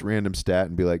the most random stat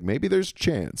and be like, maybe there's a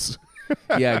chance.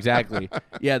 Yeah, exactly.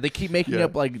 Yeah, they keep making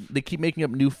up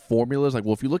new formulas. Like,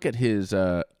 well, if you look at his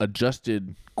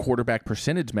adjusted quarterback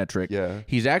percentage metric,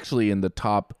 he's actually in the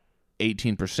top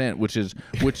 18%,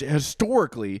 which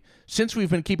historically, since we've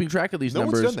been keeping track of these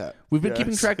numbers, one's done that. We've been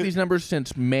keeping track of these numbers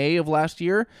since May of last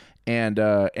year,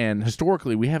 and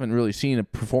historically, we haven't really seen a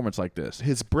performance like this.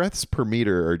 His breaths per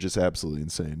meter are just absolutely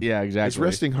insane. Yeah, exactly. His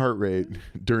resting heart rate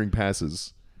during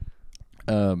passes.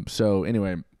 So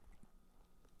anyway.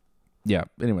 Yeah.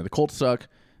 Anyway, the Colts suck.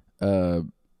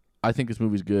 I think this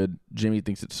movie's good. Jimmy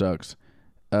thinks it sucks.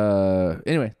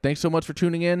 Anyway, thanks so much for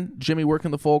tuning in. Jimmy, where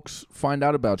can the folks find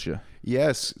out about you?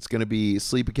 Yes, it's going to be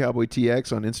Sleepy Cowboy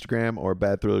TX on Instagram or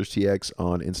Bad Thrillers TX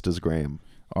on Instagram.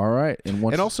 All right.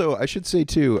 And also, I should say,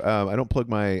 too, I don't plug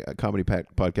my comedy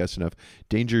podcast enough.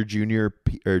 Danger Junior,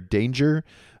 or Danger,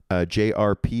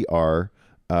 JRPR.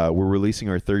 We're releasing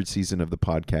our 3rd season of the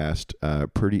podcast.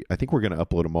 I think we're going to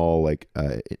upload them all like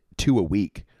 2 a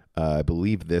week. I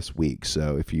believe this week.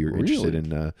 So if you're interested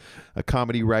in a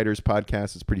comedy writers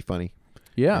podcast, it's pretty funny.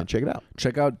 Yeah, and check it out.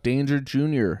 Check out Danger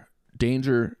Junior,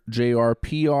 Danger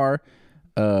JRPR.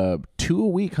 2 a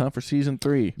week, huh, for season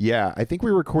 3? Yeah, I think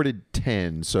we recorded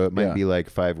 10, so it might be like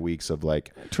 5 weeks of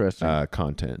like interesting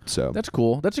content. So that's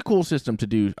cool. That's a cool system to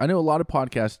do. I know a lot of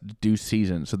podcasts do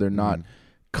seasons, so they're not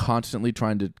constantly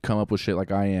trying to come up with shit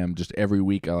like I am. Just every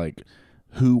week, I like,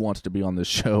 who wants to be on this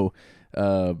show?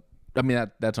 I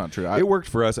mean, that's not true. It worked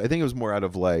for us. I think it was more out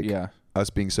of like us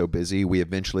being so busy. We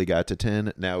eventually got to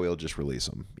 10. Now we'll just release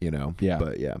them, Yeah.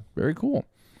 But yeah. Very cool.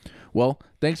 Well,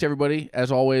 thanks everybody.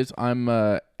 As always, I'm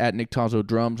at Nick Tazzo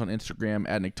Drums on Instagram,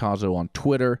 at Nick Tazzo on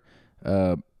Twitter.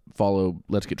 Follow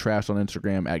Let's Get Trashed on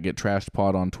Instagram, at Get Trashed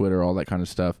Pod on Twitter, all that kind of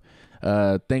stuff.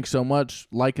 Thanks so much.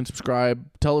 Like and subscribe.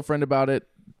 Tell a friend about it.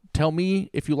 Tell me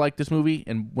if you like this movie,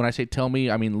 and when I say tell me,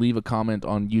 I mean leave a comment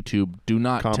on YouTube. Do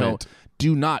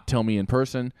not tell me in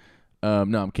person. No,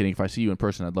 I'm kidding. If I see you in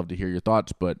person, I'd love to hear your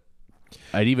thoughts, but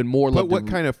I'd even more love what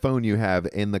kind of phone you have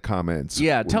in the comments.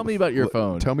 Yeah, tell me about your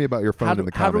phone. Tell me about your phone in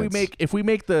the comments. How do we make if we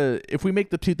make the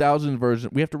 2000 version,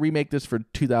 we have to remake this for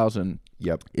 2000.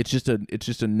 Yep. It's just a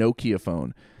Nokia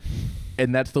phone.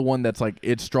 And that's the one that's like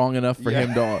it's strong enough for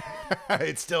him to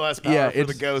it still has power for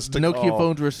the ghost to Nokia call.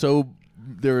 phones were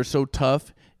so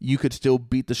tough. You could still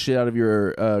beat the shit out of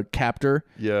your captor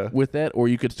with that, or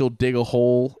you could still dig a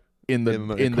hole in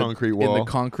the concrete wall. in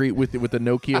the concrete with the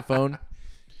Nokia phone.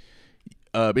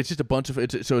 It's just a bunch of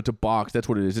so it's a box. That's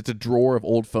what it is. It's a drawer of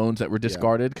old phones that were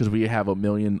discarded because we have a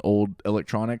million old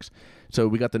electronics. So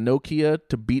we got the Nokia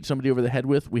to beat somebody over the head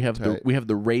with. We have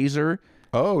the razor.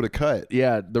 Oh, to cut.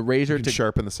 Yeah, the razor to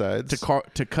sharpen the sides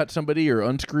to cut somebody or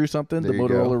unscrew something. There the you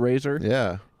Motorola go. razor.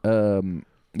 Yeah.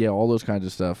 Yeah, all those kinds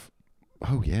of stuff.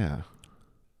 Oh yeah.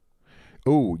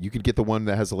 Oh, you could get the one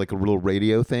that has like a little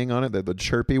radio thing on it, the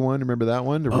chirpy one. Remember that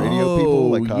one? The radio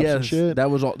people, like cops and shit. That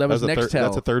was Nextel.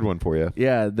 That's a third one for you.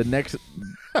 Yeah, the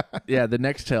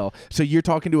Nextel. So you're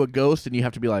talking to a ghost, and you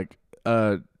have to be like,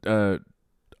 unscrew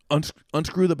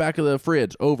the back of the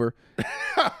fridge. Over.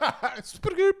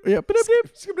 Yeah.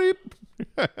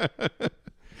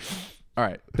 All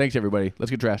right. Thanks, everybody.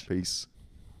 Let's get trashed. Peace.